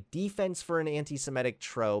like play defense for an anti-Semitic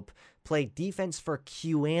trope, play defense for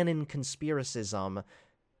QAnon conspiracism.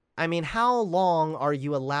 I mean, how long are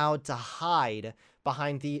you allowed to hide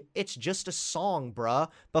behind the "it's just a song, bruh"?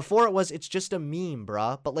 Before it was "it's just a meme,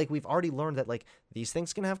 bruh." But like we've already learned that like these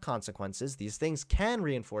things can have consequences. These things can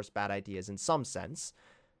reinforce bad ideas in some sense.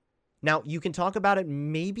 Now, you can talk about it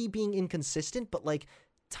maybe being inconsistent, but like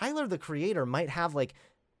Tyler the Creator might have like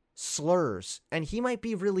slurs and he might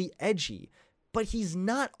be really edgy, but he's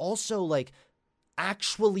not also like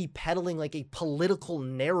actually peddling like a political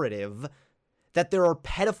narrative that there are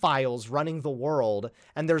pedophiles running the world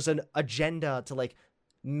and there's an agenda to like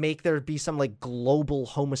make there be some like global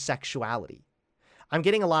homosexuality. I'm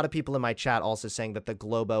getting a lot of people in my chat also saying that the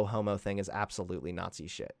globo homo thing is absolutely Nazi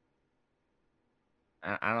shit.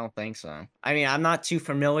 I don't think so. I mean, I'm not too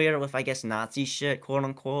familiar with, I guess, Nazi shit, quote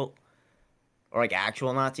unquote, or like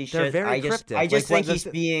actual Nazi They're shit. very I cryptic. just Like, think he's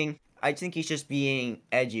being. I think he's just being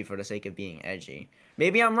edgy for the sake of being edgy.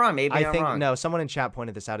 Maybe I'm wrong. Maybe I I'm think wrong. no. Someone in chat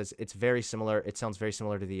pointed this out. Is it's very similar. It sounds very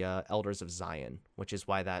similar to the Elders of Zion, which is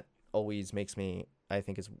why that always makes me. I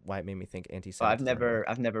think is why it made me think Well, anti-Semitism.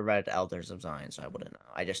 I've never read Elders of Zion, so I wouldn't know.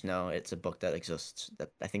 I just know it's a book that exists.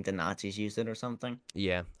 That I think the Nazis used it or something.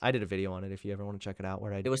 Yeah, I did a video on it. If you ever want to check it out,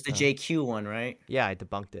 where I It was the JQ one, right? yeah, I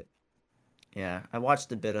debunked it. Yeah, I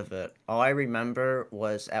watched a bit of it. All I remember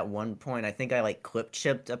was at one point, I think I like clip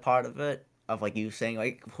chipped a part of it of like you saying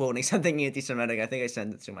like quoting something anti-Semitic. I think I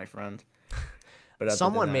sent it to my friend. But other than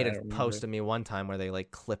Someone that, made I a don't post remember. of me one time where they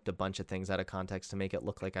like clipped a bunch of things out of context to make it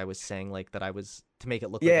look like I was saying like that I was to make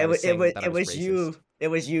it look like Yeah, I was saying that I it was was racist. you. It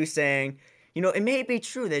was you saying, you know, it may be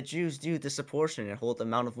true that Jews do disproportionate hold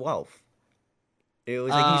amount of wealth. It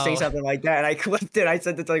was like you saying Oh, something like that, and I clipped it. I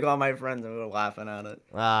sent it to like all my friends, and we were laughing at it.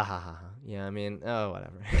 ah, ha, ha, ha. Yeah. I mean, oh,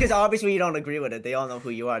 whatever. Because obviously you don't agree with it. They all know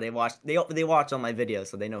who you are. They watch all my videos,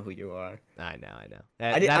 so they know who you are. I know, I know.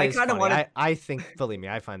 I did. That I is kind of funny. wanted. I think, believe me,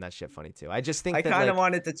 I find that shit funny too. I just I think that kind of like,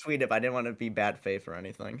 wanted to tweet it, but I didn't want to be bad faith or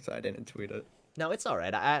anything, so I didn't tweet it. no, it's all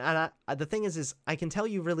right. The thing is I can tell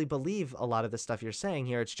you really believe a lot of the stuff you're saying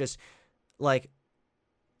here. It's just like,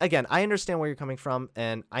 again, I understand where you're coming from,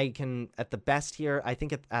 and I can, at the best here, I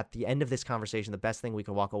think at the end of this conversation, the best thing we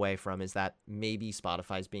could walk away from is that maybe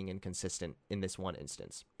Spotify's being inconsistent in this one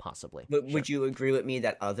instance, possibly. But Sure. would you agree with me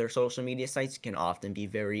that other social media sites can often be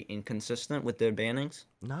very inconsistent with their bannings?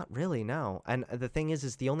 Not really, no. And the thing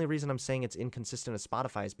is the only reason I'm saying it's inconsistent with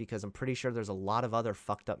Spotify is because I'm pretty sure there's a lot of other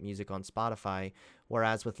fucked up music on Spotify.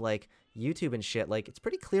 Whereas with like YouTube and shit, like it's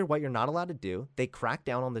pretty clear what you're not allowed to do. They crack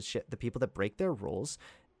down on the people that break their rules,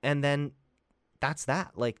 and then that's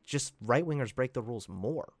that. Like just right wingers break the rules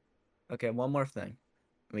more. Okay, one more thing.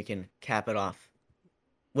 We can cap it off.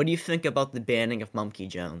 What do you think about the banning of Mumkey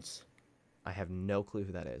Jones? I have no clue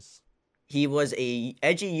who that is. He was a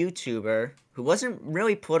edgy YouTuber who wasn't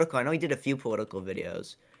really political. I know he did a few political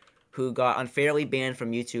videos. Who got unfairly banned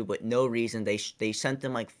from YouTube with no reason. They sent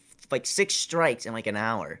him like 6 strikes in like an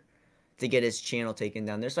hour to get his channel taken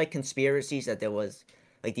down. There's like conspiracies that there was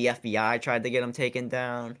like the FBI tried to get him taken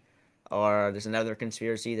down, or there's another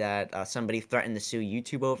conspiracy that somebody threatened to sue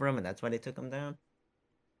YouTube over him, and that's why they took him down.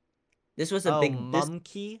 This was a Oh, big this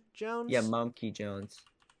Mumkey Jones? yeah Mumkey Jones.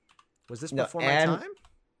 Was this No, before my time?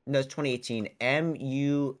 No, it's 2018.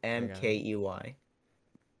 Mumkey.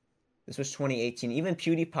 This was 2018. Even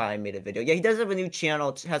PewDiePie made a video. Yeah, he does have a new channel.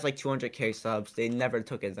 It has like 200K subs. They never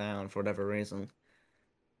took it down for whatever reason.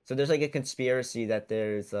 So there's like a conspiracy that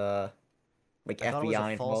there's like I thought it was FBI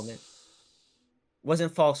a involvement. false.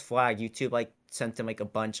 Wasn't false flag. YouTube like sent him like a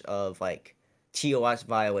bunch of like TOS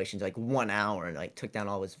violations, like 1 hour, and like took down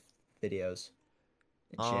all his videos.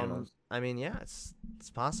 and channels. I mean, yeah, it's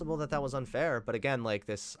possible that that was unfair, but again, like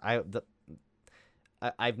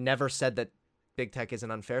I've never said that big tech isn't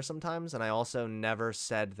unfair sometimes, and I also never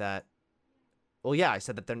said that. Well, yeah, I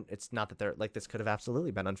said that it's not that they're like this could have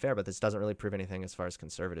absolutely been unfair, but this doesn't really prove anything as far as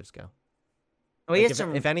conservatives go. Well, he Like, had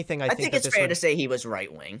some. if anything, I I think think that it's this fair would. to say he was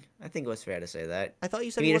right wing. I think it was fair to say that. I thought you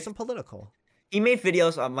said I he mean, wasn't political. he made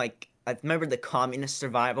videos on like I remember the communist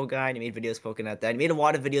survival guide. He made videos poking at that. He made a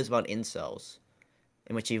lot of videos about incels,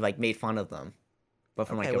 in which he like made fun of them, but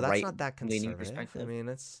from Okay, like a well, that's right not that leaning conservative. I perspective. mean,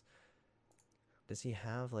 it's. Does he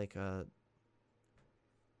have like a?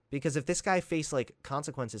 Because if this guy faced like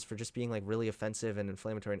consequences for just being like really offensive and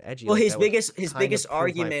inflammatory and edgy, Well, like, his that would biggest kind of biggest prove my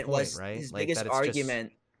argument point, was right? his Like biggest that it's just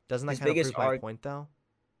argument. doesn't that His kind of biggest prove my arg. point though?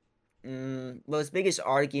 Well, his biggest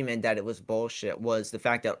argument that it was bullshit was the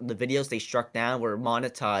fact that the videos they struck down were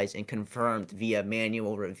monetized and confirmed via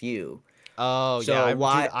manual review. Oh yeah, So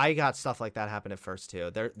why? dude, I got stuff like that happen at first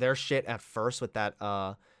too. Their shit at first with that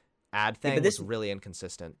ad thing but was this really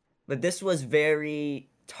inconsistent. but this was very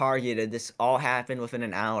targeted. This all happened within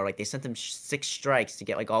an hour. Like they sent him 6 strikes to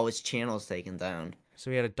get like all his channels taken down. So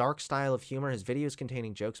he had a dark style of humor. His videos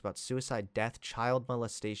containing jokes about suicide, death, child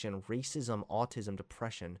molestation, racism, autism,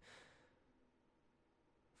 depression.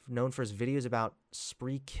 Known for his videos about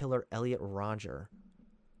spree killer Elliot Rodger.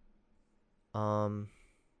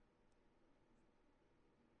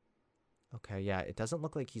 Okay, yeah, it doesn't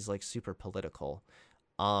look like he's like super political.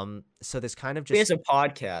 So this kind of He has just a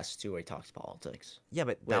podcast too where he talks politics. yeah,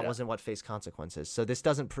 but Wait that up. wasn't what faced consequences. So this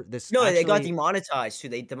doesn't this No, they got actually demonetized too.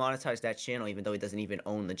 They demonetized that channel even though he doesn't even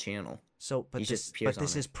own the channel. so but He just this appears on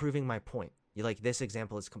is it. proving my point. You like this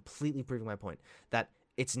example is completely proving my point that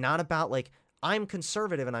it's not about like I'm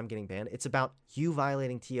conservative and I'm getting banned. It's about you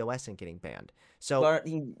violating TOS and getting banned. So But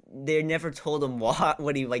they never told him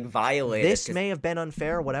what he like violated. this 'cause- may have been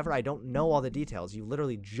unfair or whatever. I don't know all the details. You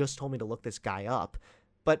literally just told me to look this guy up.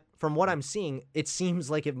 But from what I'm seeing, it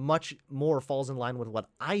seems like it much more falls in line with what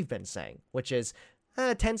I've been saying, which is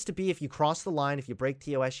it tends to be if you cross the line, if you break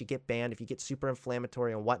TOS, you get banned. If you get super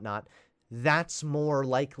inflammatory and whatnot, that's more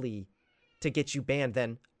likely to get you banned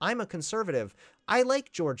than I'm a conservative. I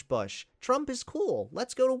like George Bush. Trump is cool.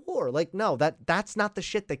 Let's go to war. Like, no, that's not the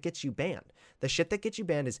shit that gets you banned. The shit that gets you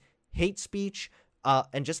banned is hate speech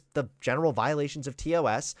and just the general violations of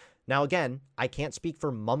TOS. Now, again, I can't speak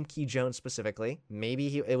for Mumkey Jones specifically.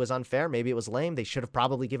 Maybe it was unfair. Maybe it was lame. They should have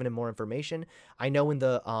probably given him more information. I know when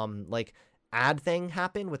the like ad thing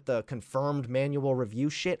happened with the confirmed manual review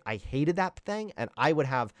shit, I hated that thing, and I would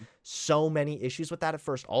have so many issues with that at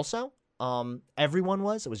first. Also, everyone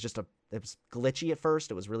was. It was glitchy at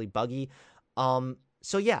first. It was really buggy.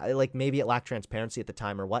 So yeah, like maybe it lacked transparency at the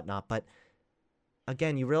time or whatnot. But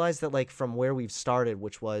again, you realize that like from where we've started,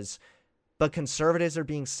 which was. But conservatives are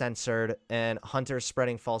being censored, and Hunter's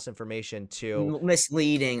spreading false information to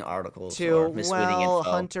misleading articles or misleading info.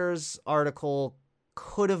 Hunter's article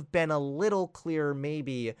could have been a little clearer,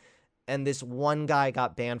 maybe, and this one guy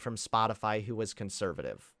got banned from Spotify who was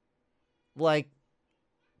conservative. Like,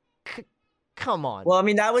 come on. Well, I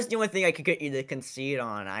mean, that was the only thing I could get you to concede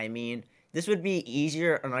on. I mean, this would be an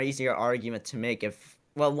easier argument to make if,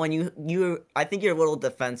 well, when I think you're a little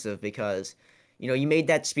defensive because. You know, you made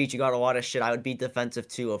that speech, you got a lot of shit. I would be defensive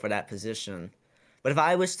too over that position. But if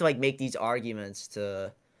I was to like make these arguments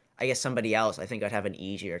to, I guess somebody else, I think I'd have an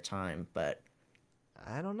easier time. But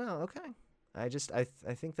I don't know. Okay, I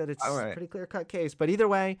think that it's All right. a pretty clear cut case. But either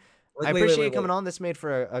way, Wait, I wait, appreciate wait, you coming wait. on. This made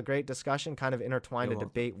for a great discussion, kind of intertwined a You're welcome.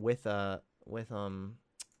 debate with fucking.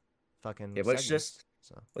 Yeah, let's segments.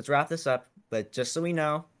 So let's wrap this up. But just so we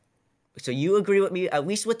know, so you agree with me, at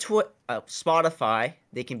least with Spotify,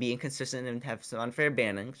 they can be inconsistent and have some unfair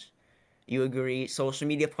bannings. You agree social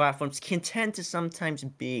media platforms can tend to sometimes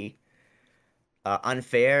be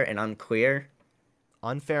unfair and unclear.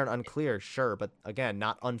 unfair and unclear, sure, but again,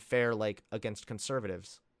 not unfair like against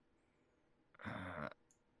conservatives.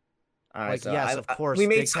 All right, Like, so yes, of course, we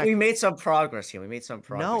big made tech- we made some progress here. We made some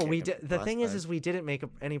progress. No, here we compared did. to The last thing time. is we didn't make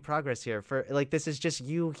any progress here. For like, this is just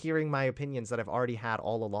you hearing my opinions that I've already had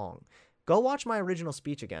all along. Go watch my original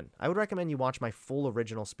speech again. I would recommend you watch my full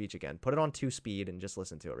original speech again. Put it on 2 speed and just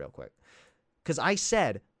listen to it real quick. Because I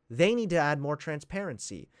said they need to add more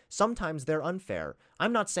transparency. Sometimes they're unfair.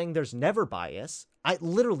 I'm not saying there's never bias. I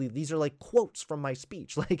literally, these are like quotes from my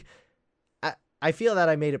speech. Like, I feel that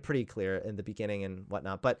I made it pretty clear in the beginning and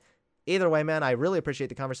whatnot. But either way, man, I really appreciate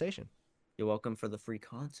the conversation. You're welcome for the free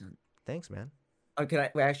content. Thanks, man. Okay,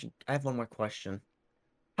 I have one more question.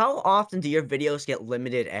 How often do your videos get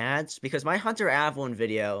limited ads? Because my Hunter Avalon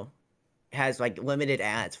video has like limited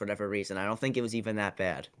ads for whatever reason. I don't think it was even that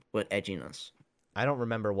bad with edginess. I don't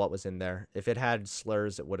remember what was in there. If it had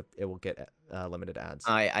slurs, it will get limited ads.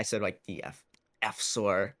 I said like the F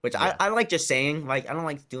slur, which Yeah. I like just saying. Like I don't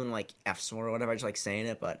like doing like F slur or whatever. I just like saying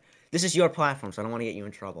it. But this is your platform, so I don't want to get you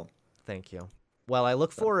in trouble. Thank you. Well, I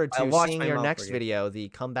look forward I to watch seeing my your mouth next for you. video, the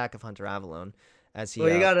comeback of Hunter Avalon, as he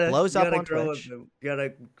Well, blows up on grow Twitch. you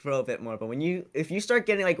gotta grow a bit more. But if you start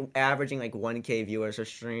getting like averaging like 1K viewers a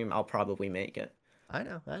stream, I'll probably make it. I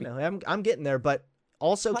know. I'm getting there, but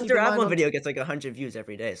also keep Hunter in mind Avalon video gets like 100 views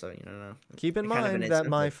every day, so you know. keep in kind of mind an that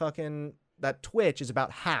my incentive. that Twitch is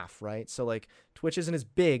about half, right? So like Twitch isn't as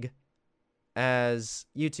big as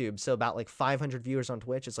YouTube, so about like 500 viewers on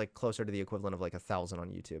Twitch is like closer to the equivalent of like 1,000 on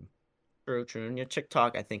YouTube. True. And your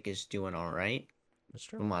TikTok, I think, is doing all right. That's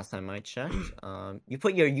true. From last time I checked. You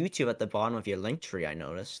put your YouTube at the bottom of your link tree, I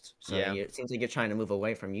noticed. So Yeah. it seems like you're trying to move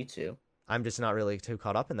away from YouTube. I'm just not really too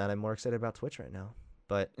caught up in that. I'm more excited about Twitch right now.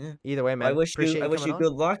 But Yeah. either way, man, I wish appreciate you coming on.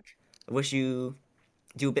 good luck. I wish you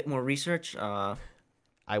do a bit more research. I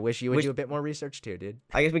wish you would do a bit more research too, dude.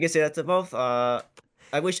 I guess we could say that to both. I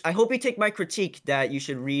hope you take my critique that you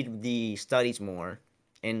should read the studies more,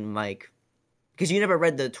 and like, because you never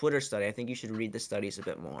read the Twitter study. I think you should read the studies a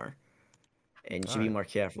bit more, and you should be Alright. more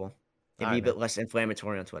careful. And Alright, be a man. bit less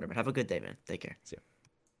inflammatory on Twitter. But have a good day, man. Take care.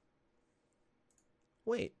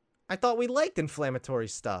 Wait, I thought we liked inflammatory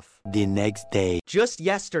stuff. The next day. Just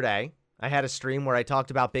yesterday, I had a stream where I talked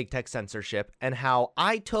about big tech censorship and how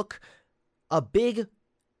I took a big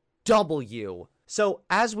W. So,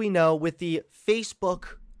 as we know, with the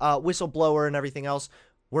Facebook whistleblower and everything else,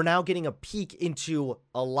 we're now getting a peek into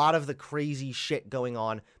a lot of the crazy shit going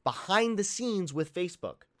on behind the scenes with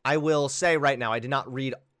Facebook. I will say right now, I did not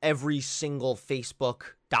read every single Facebook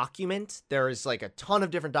document. There is like a ton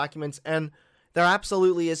of different documents, and there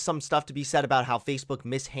absolutely is some stuff to be said about how Facebook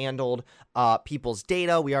mishandled people's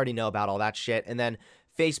data. We already know about all that shit. And then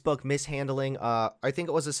Facebook mishandling, I think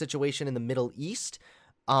it was a situation in the Middle East.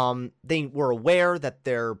 They were aware that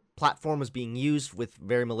their platform was being used with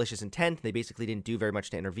very malicious intent. They basically didn't do very much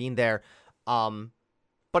to intervene there.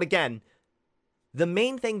 But again, the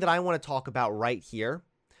main thing that I want to talk about right here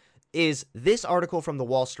is this article from the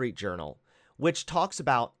Wall Street Journal, which talks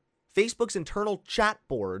about Facebook's internal chat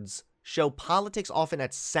boards show politics often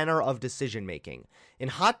at center of decision making. In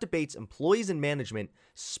hot debates, employees and management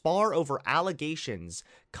spar over allegations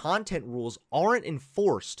content rules aren't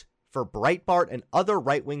enforced for Breitbart and other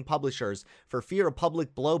right-wing publishers for fear of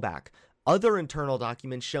public blowback. Other internal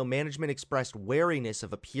documents show management expressed wariness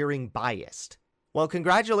of appearing biased. Well,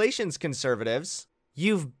 congratulations, conservatives.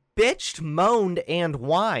 You've bitched, moaned, and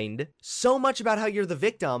whined so much about how you're the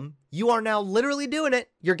victim, you are now literally doing it.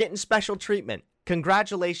 You're getting special treatment.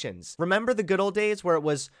 Congratulations. Remember the good old days where it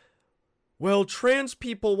was, well, trans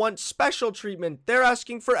people want special treatment. They're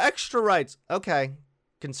asking for extra rights. Okay,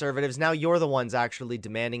 conservatives, now you're the ones actually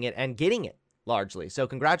demanding it and getting it. Largely. So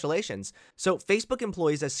congratulations. So Facebook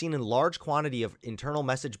employees, as seen in large quantity of internal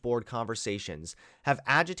message board conversations, have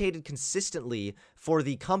agitated consistently for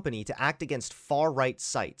the company to act against far-right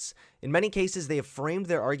sites. In many cases, they have framed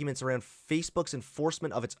their arguments around Facebook's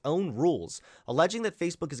enforcement of its own rules, alleging that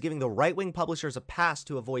Facebook is giving the right-wing publishers a pass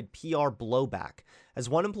to avoid PR blowback. As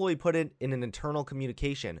one employee put it in an internal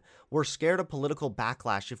communication, we're scared of political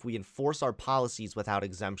backlash if we enforce our policies without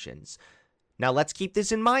exemptions. Now, let's keep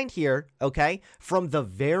this in mind here, okay? From the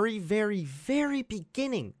very, very, very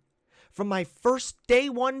beginning, from my first day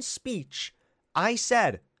one speech, I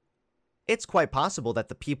said, it's quite possible that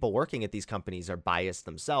the people working at these companies are biased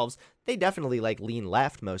themselves. They definitely, lean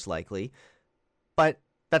left, most likely. But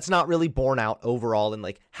that's not really borne out overall in,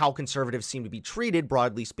 how conservatives seem to be treated,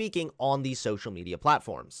 broadly speaking, on these social media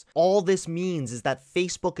platforms. All this means is that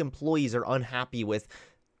Facebook employees are unhappy with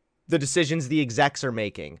the decisions the execs are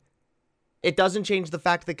making. It doesn't change the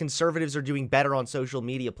fact that conservatives are doing better on social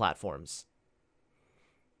media platforms.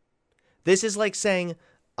 This is like saying,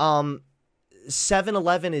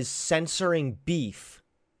 7-Eleven is censoring beef.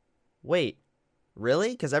 Wait,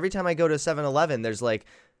 really? Because every time I go to 7-Eleven, there's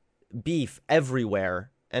beef everywhere.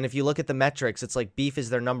 And if you look at the metrics, it's beef is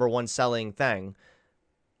their number one selling thing.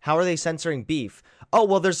 How are they censoring beef? Oh,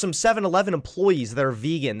 well, there's some 7-Eleven employees that are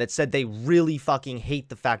vegan that said they really fucking hate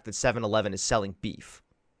the fact that 7-Eleven is selling beef.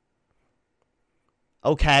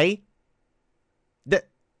 Okay. The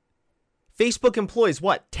Facebook employs,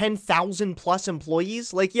 what, 10,000 plus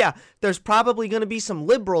employees? Yeah, there's probably going to be some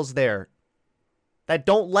liberals there that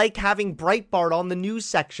don't like having Breitbart on the news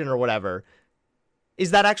section or whatever. Is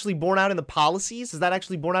that actually borne out in the policies? Is that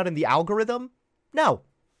actually borne out in the algorithm? No.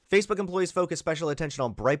 Facebook employees focus special attention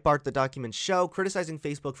on Breitbart, the documents show, criticizing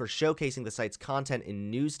Facebook for showcasing the site's content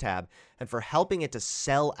in News tab and for helping it to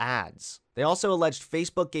sell ads. They also alleged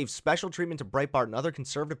Facebook gave special treatment to Breitbart and other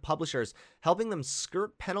conservative publishers, helping them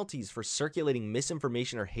skirt penalties for circulating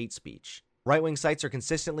misinformation or hate speech. Right-wing sites are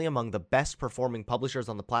consistently among the best performing publishers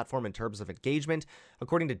on the platform in terms of engagement,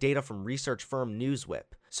 according to data from research firm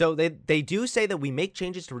Newswhip. So they do say that we make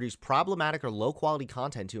changes to reduce problematic or low-quality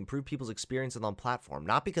content to improve people's experiences on the platform,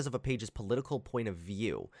 not because of a page's political point of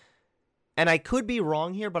view. And I could be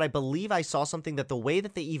wrong here, but I believe I saw something that the way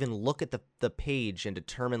that they even look at the page and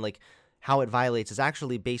determine like how it violates is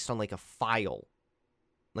actually based on like a file,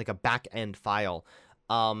 like a back-end file,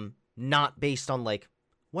 not based on like,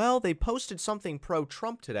 well, they posted something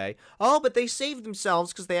pro-Trump today. Oh, but they saved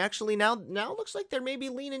themselves because they actually now looks like they're maybe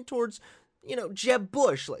leaning towards, Jeb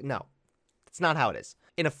Bush. Like, no, that's not how it is.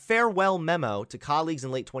 In a farewell memo to colleagues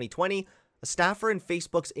in late 2020, a staffer in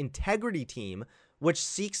Facebook's integrity team, which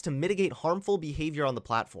seeks to mitigate harmful behavior on the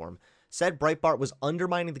platform, said Breitbart was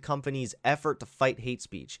undermining the company's effort to fight hate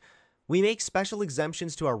speech. We make special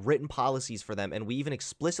exemptions to our written policies for them, and we even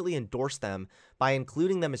explicitly endorse them by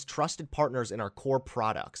including them as trusted partners in our core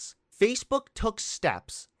products. Facebook took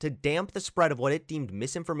steps to damp the spread of what it deemed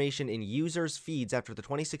misinformation in users' feeds after the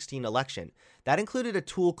 2016 election. That included a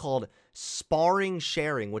tool called sparring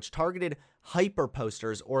sharing, which targeted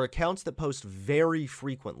hyperposters or accounts that post very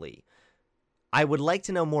frequently. I would like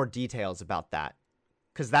to know more details about that,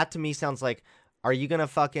 because that to me sounds like, are you going to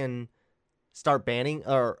fucking start banning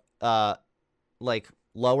or like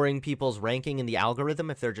lowering people's ranking in the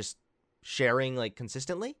algorithm if they're just sharing like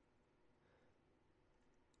consistently?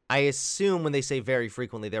 I assume when they say very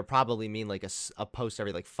frequently, they probably mean like a post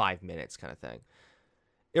every like 5 minutes kind of thing.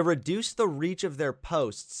 It reduced the reach of their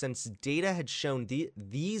posts since data had shown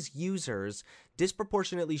these users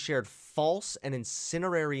disproportionately shared false and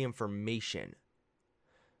incendiary information.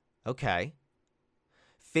 Okay.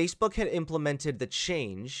 Facebook had implemented the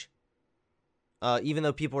change. Even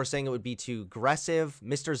though people were saying it would be too aggressive,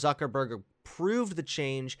 Mr. Zuckerberg approved the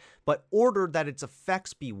change, but ordered that its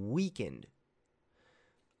effects be weakened.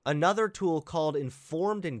 Another tool called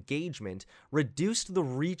Informed Engagement reduced the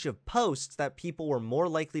reach of posts that people were more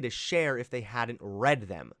likely to share if they hadn't read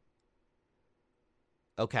them.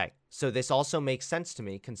 Okay, so this also makes sense to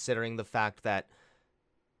me, considering the fact that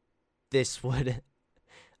this would,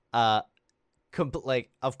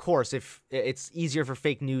 of course, if it's easier for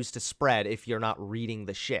fake news to spread if you're not reading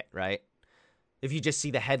the shit, right? If you just see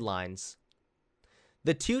the headlines.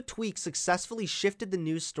 The two tweaks successfully shifted the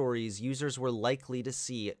news stories users were likely to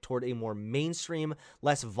see toward a more mainstream,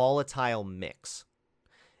 less volatile mix.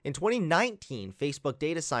 In 2019, Facebook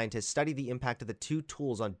data scientists studied the impact of the two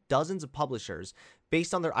tools on dozens of publishers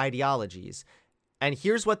based on their ideologies. And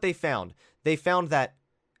here's what they found. They found that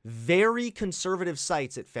very conservative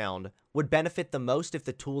sites, it found, would benefit the most if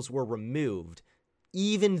the tools were removed,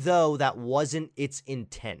 even though that wasn't its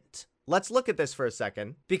intent. Let's look at this for a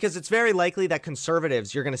second, because it's very likely that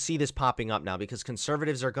conservatives, you're going to see this popping up now, because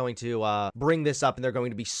conservatives are going to bring this up and they're going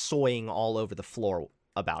to be soying all over the floor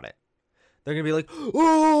about it. They're going to be like,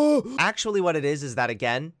 oh! Actually, what it is that,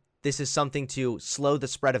 again, this is something to slow the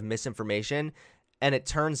spread of misinformation, and it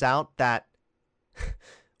turns out that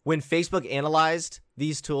when Facebook analyzed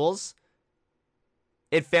these tools,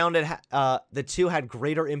 it found the two had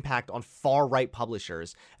greater impact on far-right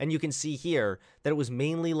publishers. And you can see here that it was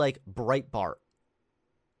mainly like Breitbart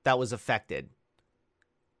that was affected.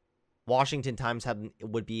 Washington Times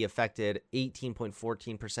would be affected,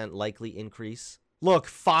 18.14% likely increase. Look,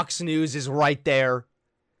 Fox News is right there.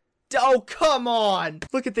 Oh, come on.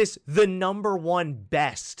 Look at this. The number one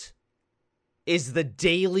best is the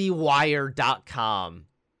dailywire.com.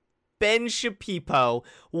 Ben Shapiro,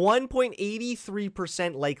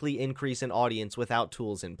 1.83% likely increase in audience without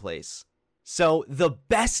tools in place. So the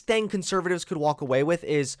best thing conservatives could walk away with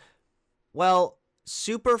is, well,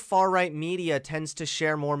 super far-right media tends to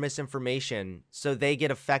share more misinformation, so they get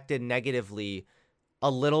affected negatively a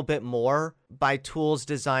little bit more by tools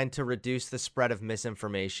designed to reduce the spread of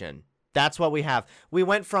misinformation. That's what we have. We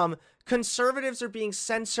went from conservatives are being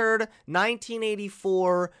censored,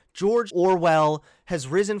 1984, George Orwell has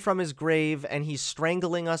risen from his grave and he's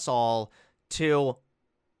strangling us all, to,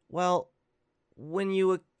 well, when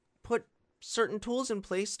you put certain tools in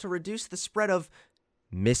place to reduce the spread of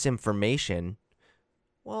misinformation,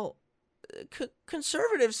 well,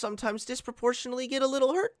 conservatives sometimes disproportionately get a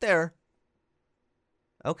little hurt there.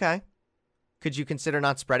 Okay. Could you consider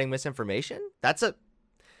not spreading misinformation?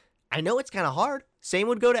 I know it's kind of hard. Same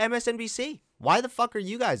would go to MSNBC. Why the fuck are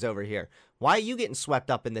you guys over here? Why are you getting swept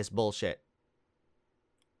up in this bullshit?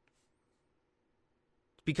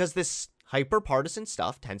 because this hyper-partisan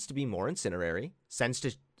stuff tends to be more incendiary, tends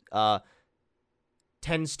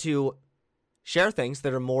to share things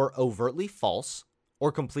that are more overtly false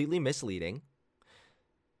or completely misleading.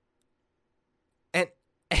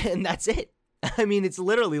 And that's it. I mean, it's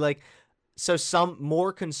literally like, so some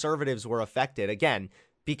more conservatives were affected, again,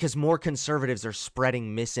 because more conservatives are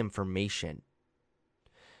spreading misinformation.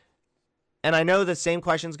 And I know the same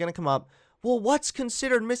question is going to come up. Well, what's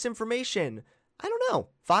considered misinformation? I don't know.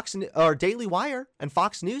 Fox or Daily Wire and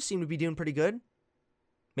Fox News seem to be doing pretty good.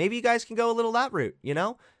 Maybe you guys can go a little that route, you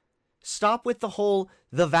know? Stop with the whole,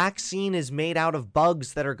 the vaccine is made out of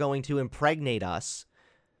bugs that are going to impregnate us.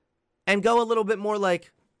 And go a little bit more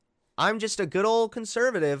like, I'm just a good old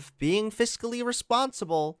conservative being fiscally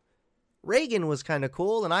responsible. Reagan was kind of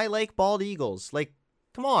cool, and I like bald eagles. Like,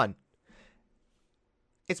 come on.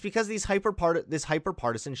 It's because this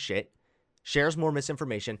hyper-partisan shit shares more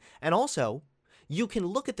misinformation. And also, you can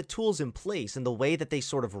look at the tools in place and the way that they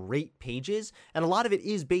sort of rate pages, and a lot of it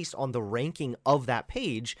is based on the ranking of that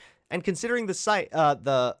page. And considering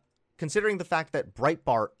considering the fact that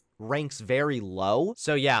Breitbart ranks very low.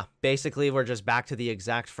 So yeah, basically we're just back to the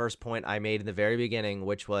exact first point I made in the very beginning,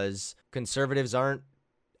 which was conservatives aren't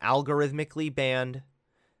algorithmically banned.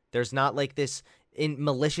 There's not like this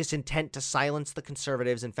malicious intent to silence the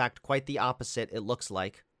conservatives. In fact, quite the opposite, it looks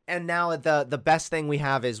like. And now the best thing we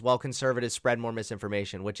have is, well, conservatives spread more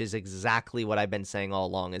misinformation, which is exactly what I've been saying all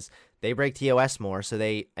along, is they break TOS more, so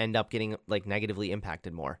they end up getting like negatively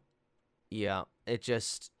impacted more. Yeah, it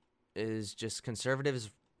just is just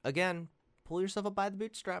conservatives. Again, pull yourself up by the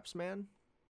bootstraps, man.